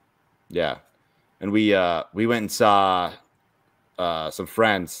 Yeah. And we went and saw some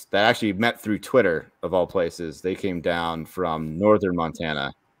friends that actually met through Twitter, of all places. They came down from northern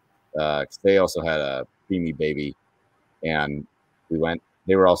Montana. 'Cause they also had a preemie baby, and we went.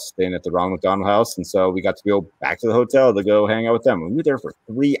 They were all staying at the Ronald McDonald House, and so we got to go back to the hotel to go hang out with them. We were there for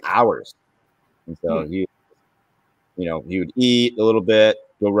 3 hours, and so he would eat a little bit,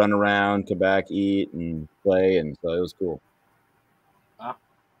 go run around, come back, eat, and play, and so it was cool. Wow.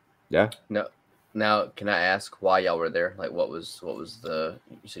 Yeah. No. Now, can I ask why y'all were there? Like, what was the?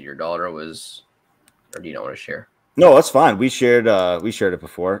 You said your daughter was, or do you not want to share? No, that's fine. We shared it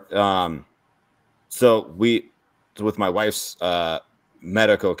before. So with my wife's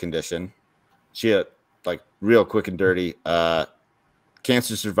medical condition, she had like real quick and dirty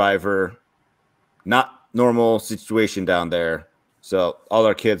cancer survivor, not normal situation down there. So all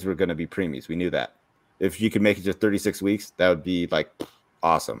our kids were going to be preemies. We knew that. If you could make it to 36 weeks, that would be like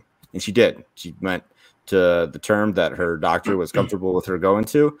awesome. And she did. She went to the term that her doctor was comfortable with her going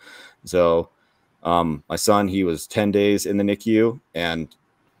to. So my son, he was 10 days in the NICU, and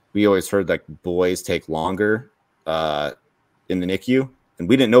we always heard like boys take longer in the NICU, and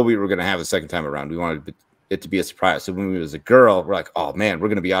we didn't know we were going to have the second time around. We wanted it to be a surprise. So when we was a girl, we're like, oh man, we're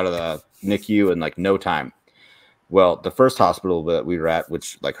going to be out of the NICU in like no time. Well, the first hospital that we were at,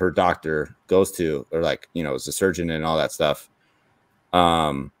 which like her doctor goes to, or like, you know, is a surgeon and all that stuff.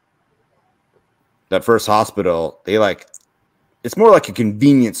 That first hospital, they like, it's more like a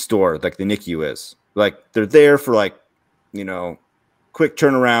convenience store, like the NICU is. Like they're there for like, you know, quick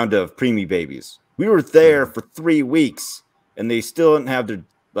turnaround of preemie babies. We were there for 3 weeks, and they still didn't have their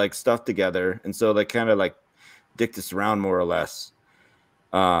like stuff together, and so they kind of like dicked us around more or less,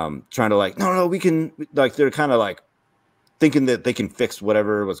 trying to like, no, we can, like they're kind of like thinking that they can fix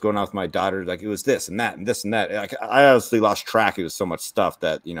whatever was going on with my daughter. Like it was this and that and this and that. Like I honestly lost track. It was so much stuff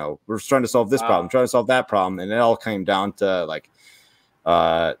that, you know, we're trying to solve this problem, trying to solve that problem, and it all came down to like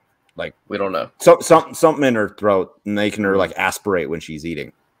we don't know, something in her throat, and making her like aspirate when she's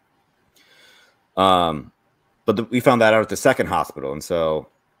eating. But we found that out at the second hospital, and so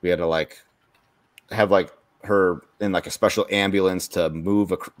we had to like have like her in like a special ambulance to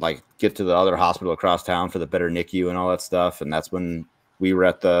move, like get to the other hospital across town for the better NICU and all that stuff. And that's when we were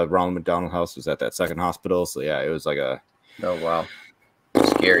at the Ronald McDonald House, was at that second hospital. So yeah, it was like a, oh wow,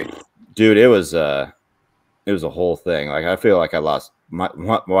 scary, dude. It was a whole thing. Like I feel like I lost my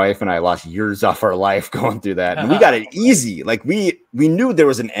wife and I lost years off our life going through that, and we got it easy. Like we knew there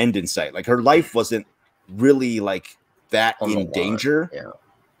was an end in sight. Like her life wasn't really like that in danger. Yeah,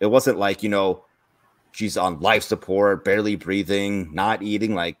 it wasn't like, you know, she's on life support, barely breathing, not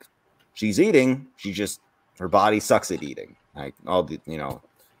eating. Like she's eating, she just, her body sucks at eating. Like all the, you know,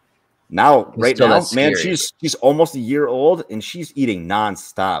 now right now, man, she's almost a year old and she's eating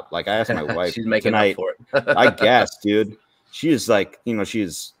nonstop. Like I asked my wife, she's making tonight, up for it. I guess, dude. She is like, you know,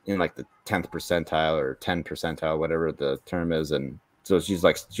 she's in like the 10th percentile or 10 percentile, whatever the term is, and so she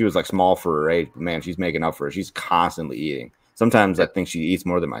was like small for her age, but man, she's making up for it. She's constantly eating. Sometimes I think she eats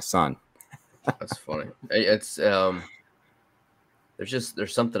more than my son. That's funny. It's there's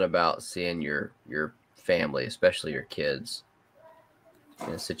something about seeing your family, especially your kids,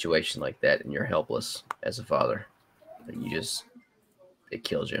 in a situation like that, and you're helpless as a father. It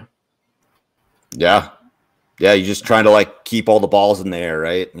kills you. Yeah, you're just trying to like keep all the balls in the air,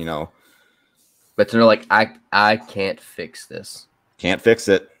 right? You know, but they're like, I can't fix this. Can't fix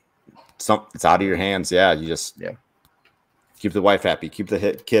it. It's out of your hands. Yeah, you just keep the wife happy, keep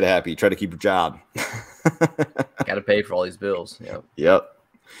the kid happy, try to keep your job. Got to pay for all these bills. Yep.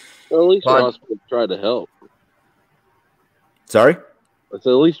 Well, at least your hospital tried to help. Sorry?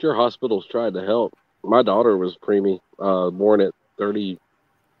 So at least your hospitals tried to help. My daughter was preemie, born at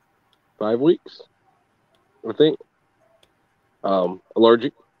 35 weeks, I think.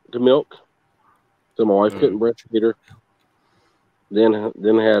 Allergic to milk, so my wife couldn't breastfeed her. Then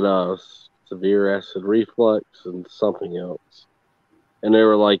had severe acid reflux and something else. And they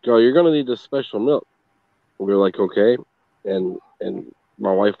were like, "Oh, you're gonna need this special milk." And we were like, "Okay." And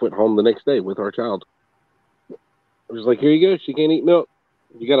my wife went home the next day with our child. I was like, "Here you go. She can't eat milk.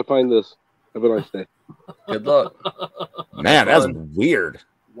 You got to find this. Have a nice day." Good luck. Man, that's weird.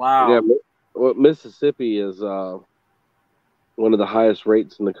 Wow. Yeah, well, Mississippi is one of the highest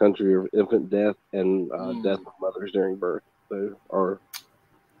rates in the country of infant death and death of mothers during birth. So our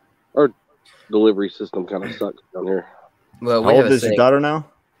delivery system kind of sucks down here. Well, how old is your daughter now?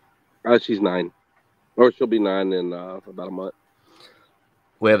 She's 9, or she'll be 9 in about a month.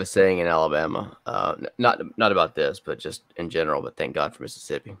 We have a saying in Alabama, not about this, but just in general. But thank God for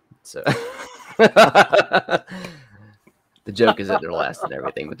Mississippi. So the joke is that they're last in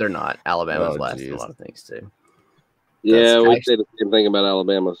everything, but they're not. Alabama's last in a lot of things too. Yeah, we say the same thing about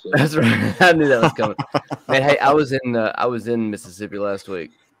Alabama. So. That's right. I knew that was coming. Man, hey, I was in Mississippi last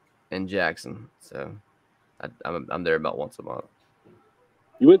week in Jackson, so I'm there about once a month.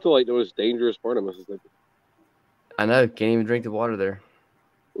 You went to like the most dangerous part of Mississippi. I know. Can't even drink the water there.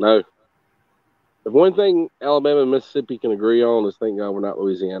 No. If one thing Alabama and Mississippi can agree on is thank God we're not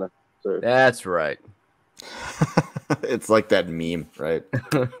Louisiana. So That's right. It's like that meme, right?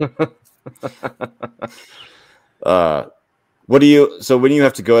 What do you? So when you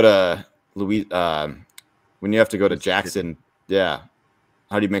have to go to when you have to go to Jackson, yeah,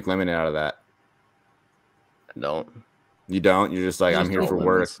 how do you make lemonade out of that? I don't. You don't. You're just like, I'm Just here don't for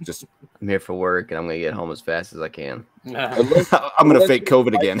lemons. work. Just I'm here for work, and I'm gonna get home as fast as I can. I'm gonna fake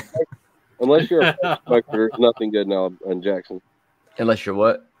COVID again. Unless you're a pipe smoker, there's nothing good in Jackson. Unless you're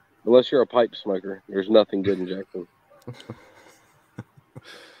what? Unless you're a pipe smoker, there's nothing good in Jackson.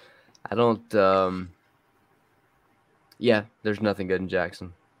 I don't. Yeah, there's nothing good in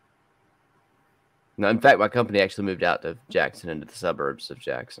Jackson. No, in fact, my company actually moved out of Jackson into the suburbs of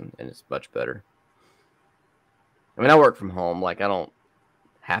Jackson, and it's much better. I mean, I work from home. Like, I don't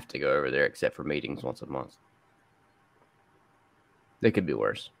have to go over there except for meetings once a month. They could be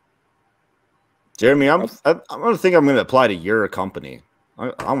worse. Jeremy, I'm gonna think I'm gonna apply to your company.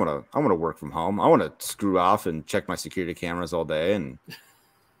 I want to work from home. I want to screw off and check my security cameras all day. And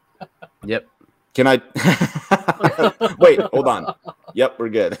Yep. can I? Wait, hold on. Yep, we're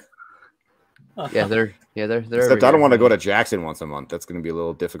good. Yeah, they're. Except I don't want to go to Jackson once a month. That's going to be a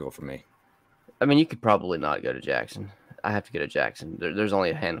little difficult for me. I mean, you could probably not go to Jackson. I have to go to Jackson. There's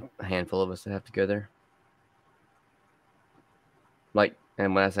only a handful of us that have to go there. Like,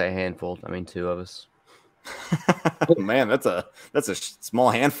 and when I say a handful, I mean 2 of us. Man, that's a small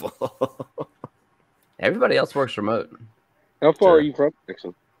handful. Everybody else works remote. How far are you from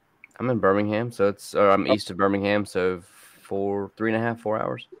Jackson? I'm in Birmingham, so I'm east of Birmingham, so 3.5, 4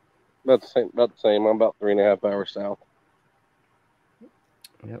 hours. About the same. I'm about 3.5 hours south.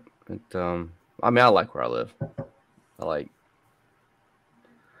 Yep. I mean, I like where I live. I like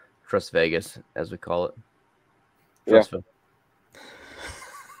Trust Vegas, as we call it. Trustville.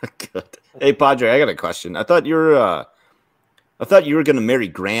 Good. Hey, Padre, I got a question. I thought you were going to marry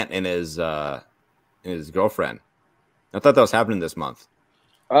Grant and his girlfriend. I thought that was happening this month.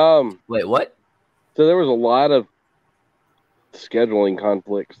 Wait, what? So there was a lot of scheduling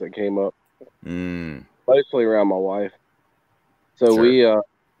conflicts that came up, mostly around my wife. So Sure.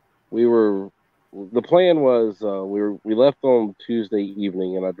 the plan was we left on Tuesday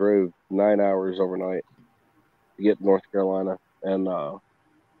evening, and I drove 9 hours overnight to get to North Carolina, and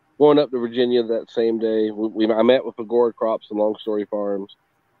going up to Virginia that same day. I met with Agora Crops and Long Story Farms,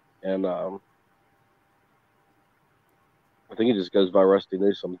 and I think he just goes by Rusty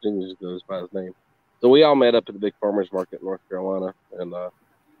Newsom. I think he just goes by his name. So we all met up at the big farmers market in North Carolina and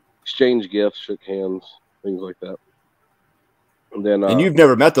exchanged gifts, shook hands, things like that. And then, and you've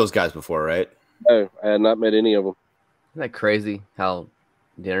never met those guys before, right? No, I had not met any of them. Isn't that crazy how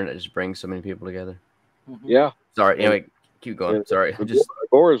the internet just brings so many people together? Yeah. Sorry. Anyway, keep going. Yeah. Sorry.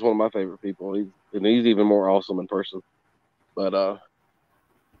 Agora is one of my favorite people. He's even more awesome in person. But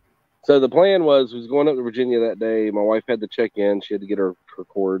so the plan was going up to Virginia that day. My wife had to check in. She had to get her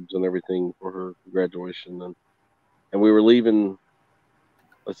cords and everything for her graduation. And we were leaving.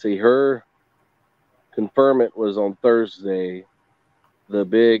 Let's see, her conferment was on Thursday. The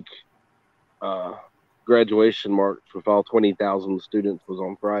big graduation march with all 20,000 students was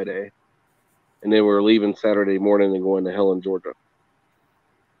on Friday. And then we were leaving Saturday morning and going to Helen, Georgia.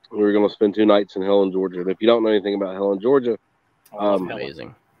 We were going to spend 2 nights in Helen, Georgia. And if you don't know anything about Helen, Georgia,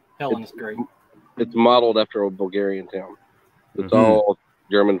 amazing. Helen's great. It's modeled after a Bulgarian town. It's all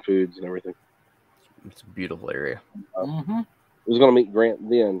German foods and everything. It's a beautiful area. I was going to meet Grant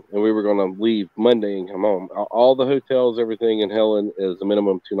then, and we were going to leave Monday and come home. All the hotels, everything in Helen is a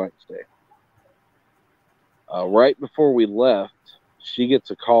minimum 2-night stay. Right before we left, she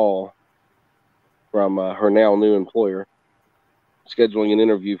gets a call from her now new employer scheduling an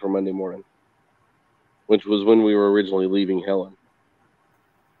interview for Monday morning, which was when we were originally leaving Helen.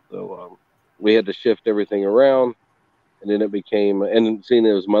 So we had to shift everything around, and then it became, and seeing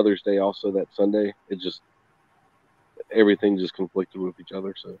it was Mother's Day also that Sunday, everything just conflicted with each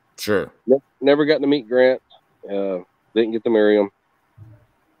other. So Sure. Never got to meet Grant. Didn't get to marry him.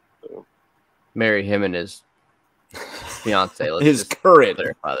 So. Marry him and his fiance. Let's His just current.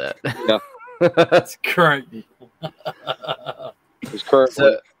 clarify that. Yeah. That's current. His current.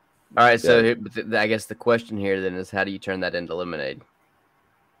 So, all right. So I guess the question here then is, how do you turn that into lemonade?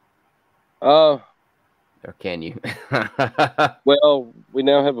 Or can you? Well, we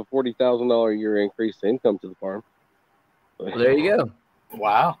now have a $40,000 a year increase to income to the farm. Well, there you go.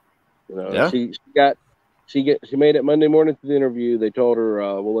 Wow. You know, Yeah. she made it Monday morning to the interview. They told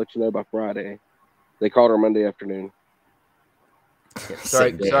her we'll let you know by Friday. They called her Monday afternoon.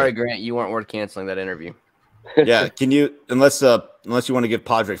 Sorry, Grant, you weren't worth canceling that interview. Yeah. Can you, unless you want to give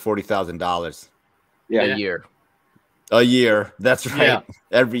Padre $40,000? Yeah. A year. A year. That's right. Yeah.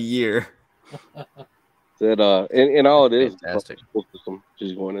 Every year. That and all it is Fantastic. the public school system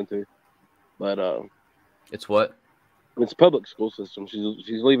she's going into, but It's what? it's public school system.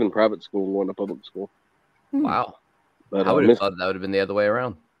 She's leaving private school and going to public school. Wow. But I would have thought that would have been the other way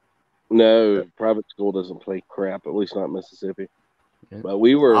around. no, private school doesn't play crap. At least not in Mississippi. Yeah. But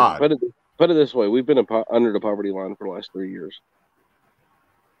we were Odd. put it this way: we've been under the poverty line for the last 3 years.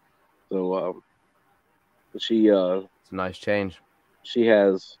 So she It's a nice change. she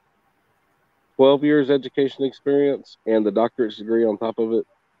has 12 years education experience and the doctorate's degree on top of it,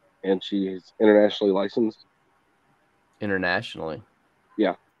 and she's internationally licensed. Internationally.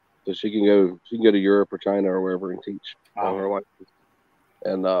 So she can go to Europe or China or wherever and teach on her license.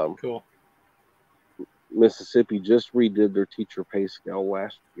 And Cool. Mississippi just redid their teacher pay scale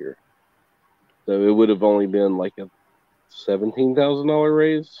last year, so it would have only been like a $17,000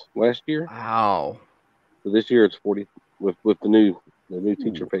 raise last year. Wow. So this year it's 40 with the new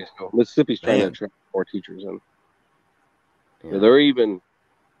teacher pay scale. Mississippi's trying to attract more teachers in. Yeah. So they're even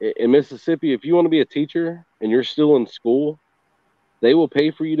in Mississippi. If you want to be a teacher and you're still in school, they will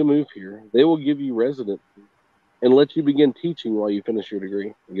pay for you to move here. They will give you residency and let you begin teaching while you finish your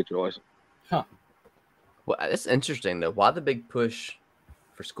degree and get your license. Huh. Well, it's interesting though. Why the big push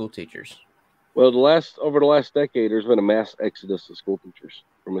for school teachers? Well, over the last decade, there's been a mass exodus of school teachers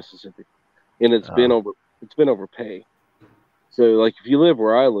from Mississippi, and it's been over pay. So, like if you live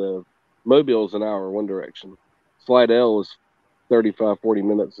where I live, Mobile is an hour one direction. Slidell is 35, 40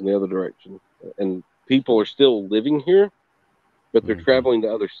 minutes in the other direction, and people are still living here, but they're traveling to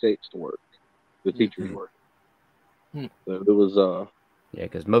other states to work. The teachers work. So it was Yeah,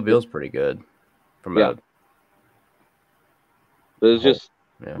 because Mobile's pretty good. From Yeah. It was just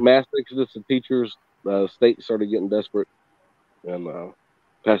yeah. mass exodus of teachers. States started getting desperate and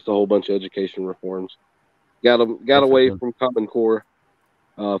passed a whole bunch of education reforms. Got away from Common Core.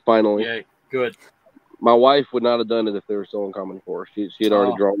 Finally, Yay. Good. my wife would not have done it if they were still in Common Core. She had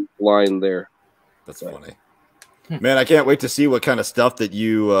already drawn the line there. That's funny. Man, I can't wait to see what kind of stuff that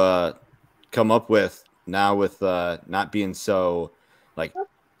you come up with now with not being so like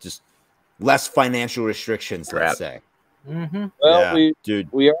just less financial restrictions, let's say. Mm-hmm. Well, dude,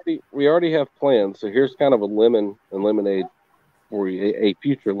 we already have plans. So here's kind of a lemon and lemonade for you, a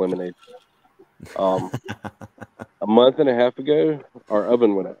future lemonade. A month and a half ago, our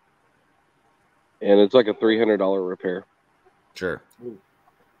oven went out, and it's like a $300 repair. Sure.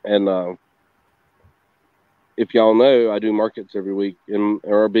 And if y'all know, I do markets every week, and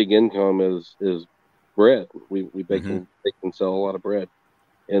our big income is bread. We bake and sell a lot of bread,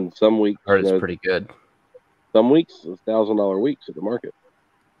 and some weeks I heard it's pretty good. Some weeks it's $1,000 weeks at the market.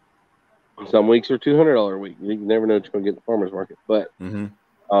 Some weeks are $200 a week. You never know what you're going to get at the farmer's market. But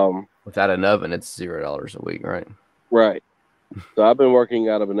without an oven, it's $0 a week, right? Right. So I've been working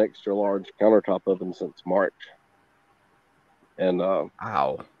out of an extra large countertop oven since March, and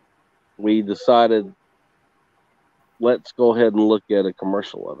wow, we decided let's go ahead and look at a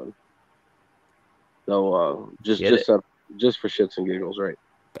commercial oven. So just for shits and giggles, right?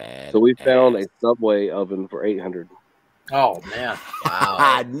 So we found a Subway oven for $800. Oh man!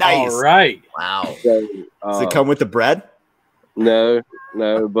 Wow, nice. All right. Wow. So, does it come with the bread? No,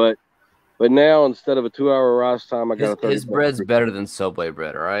 but now instead of a 2-hour rise time, I got a 30. His bread's better than Subway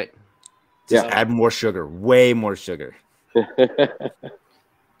bread, all right? Just add more sugar, way more sugar.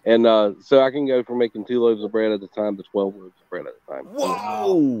 And so I can go from making 2 loaves of bread at a time to 12 loaves of bread at a time.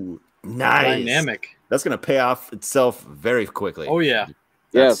 Whoa, nice. Dynamic. That's gonna pay off itself very quickly. Oh yeah.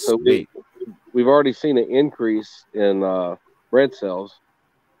 That's so we've already seen an increase in bread sales.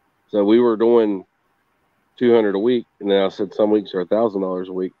 So we were doing $200 a week, and then I said some weeks are $1,000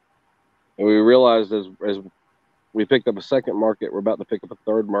 a week. And we realized as we picked up a second market, we're about to pick up a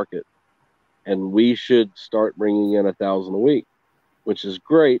third market, and we should start bringing in $1,000 a week, which is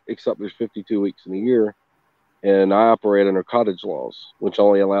great, except there's 52 weeks in a year, and I operate under cottage laws, which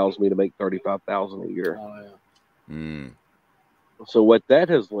only allows me to make $35,000 a year. Oh yeah. Mm. So what that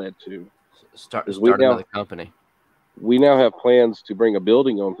has led to Start is another company. we now have plans to bring a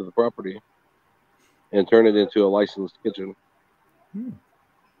building onto the property and turn it into a licensed kitchen.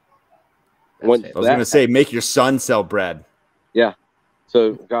 I was going to say, make your son sell bread. Yeah.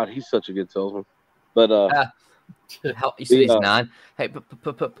 So, God, he's such a good salesman. But you said he's 9. Hey,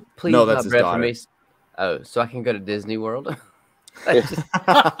 please, no, that's his bread daughter. for me. Oh, so I can go to Disney World. That's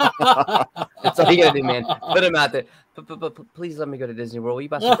all you gotta do, man. Put him out there. Please let me go to Disney World. Will you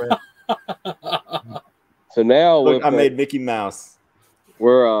buy some bread? So now look, I made Mickey Mouse.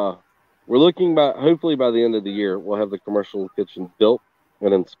 We're looking hopefully by the end of the year we'll have the commercial kitchen built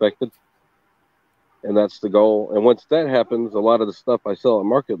and inspected. and that's the goal. And once that happens, a lot of the stuff I sell at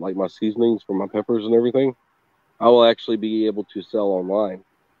market, like my seasonings for my peppers and everything, I will actually be able to sell online.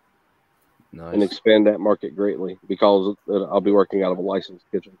 Nice. And expand that market greatly because I'll be working out of a licensed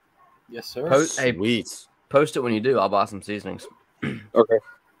kitchen. Yes, sir. Sweet. Post it when you do. I'll buy some seasonings. Okay.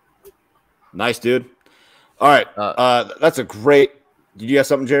 Nice, dude. All right. That's a great. Did you have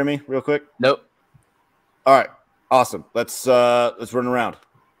something, Jeremy, real quick? Nope. All right. Awesome. Let's run around.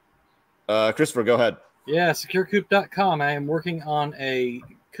 Christopher, go ahead. Yeah, securecoop.com. I am working on a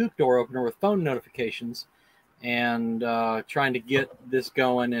coop door opener with phone notifications and trying to get this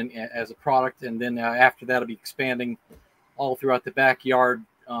going and as a product. And then after that, I'll be expanding all throughout the backyard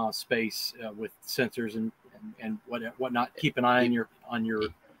space with sensors and whatnot. Keep an eye on your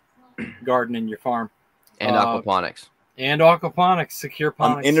garden and your farm. And aquaponics. And aquaponics, secure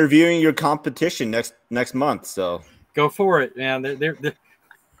ponics. I'm interviewing your competition next month, so go for it, man.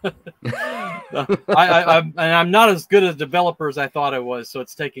 I'm not as good a developer as I thought I was, so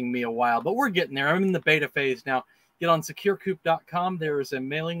it's taking me a while, but we're getting there. I'm in the beta phase now. Get on securecoop.com. There is a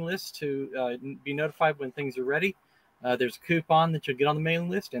mailing list to be notified when things are ready. There's a coupon that you'll get on the mailing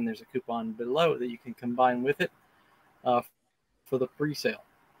list, and there's a coupon below that you can combine with it for the pre-sale.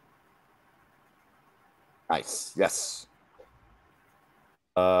 Nice. Yes.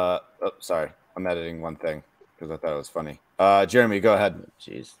 Sorry. I'm editing one thing because I thought it was funny. Jeremy, go ahead.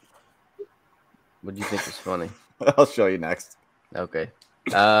 Jeez. What do you think is funny? I'll show you next. Okay.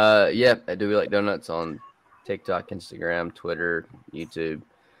 Yeah, I do like donuts on TikTok, Instagram, Twitter, YouTube.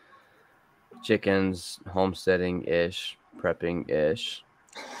 Chickens, homesteading-ish, prepping-ish,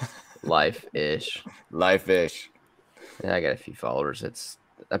 life-ish. Life-ish. Yeah, I got a few followers.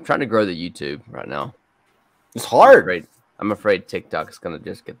 I'm trying to grow the YouTube right now. It's hard. I'm afraid TikTok is gonna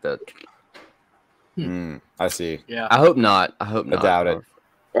just get the. I see. Yeah. I hope not. I doubt it.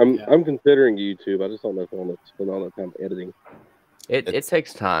 I'm considering YouTube. I just don't know if I want to spend all that time editing. It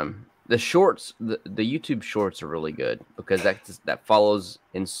takes time. The shorts, the YouTube shorts are really good because that follows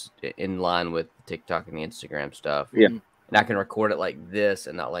in line with TikTok and the Instagram stuff. Yeah. And I can record it like this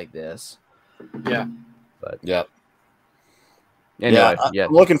and not like this. Yeah. But yeah. Anyway, yeah.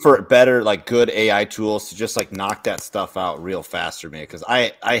 I'm looking for better, like good AI tools to just like knock that stuff out real fast for me. Because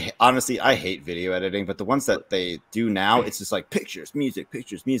I honestly hate video editing, but the ones that they do now, it's just like pictures, music,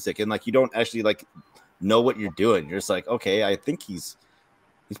 and like you don't actually like know what you're doing. You're just like, okay, I think he's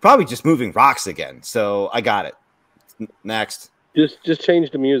probably just moving rocks again. So I got it. Next. Just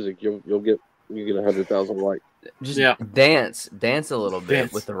change the music. You'll get 100,000 likes. Just dance a little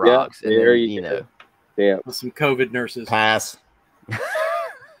bit with the rocks. Yeah, and there then, you know. Yeah. With some COVID nurses. Pass.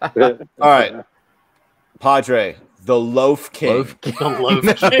 All right. Padre, the Loaf King. The Loaf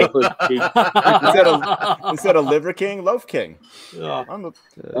King. instead of Liver King, Loaf King. Yeah.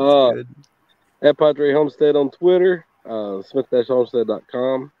 At Padre Homestead on Twitter,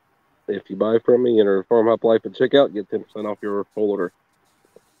 smith-homestead.com. If you buy from me, enter FarmHopLife at checkout, get 10% off your full order.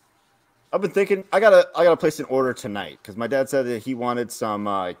 I've been thinking I gotta place an order tonight because my dad said that he wanted some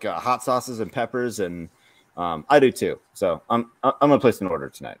hot sauces and peppers, and I do too. So I'm gonna place an order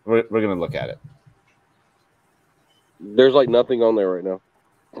tonight. We're gonna look at it. There's like nothing on there right now.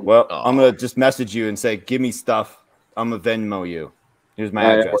 Well, I'm gonna just message you and say, give me stuff. I'm gonna Venmo you. Here's my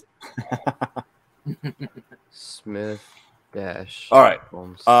address. Smith dash. All right.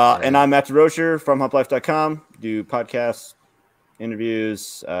 And I'm Matt DeRocher from FarmHopLife.com. Do podcasts,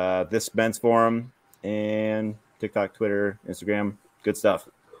 interviews, this men's forum, and TikTok, Twitter, Instagram. Good stuff.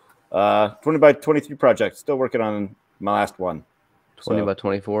 20 by 23 project. Still working on my last one. 20 by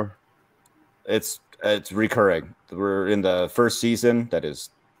 24. It's recurring. We're in the first season. That is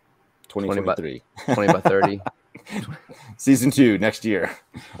 2023. 20 by 30. Season 2 next year.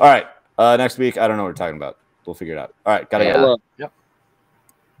 All right. Next week, I don't know what we're talking about. We'll figure it out. All right. Gotta go. Yep.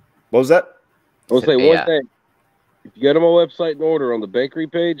 What was that? I will say one thing. If you go to my website and order on the bakery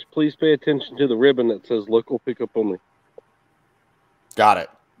page, please pay attention to the ribbon that says local pickup only. Got it.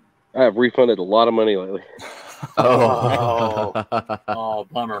 I have refunded a lot of money lately. Oh,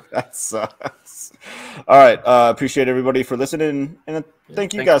 bummer. That sucks. All right. Appreciate everybody for listening. And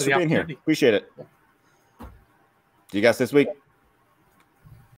thank you guys for being here. Appreciate it. See you guys this week.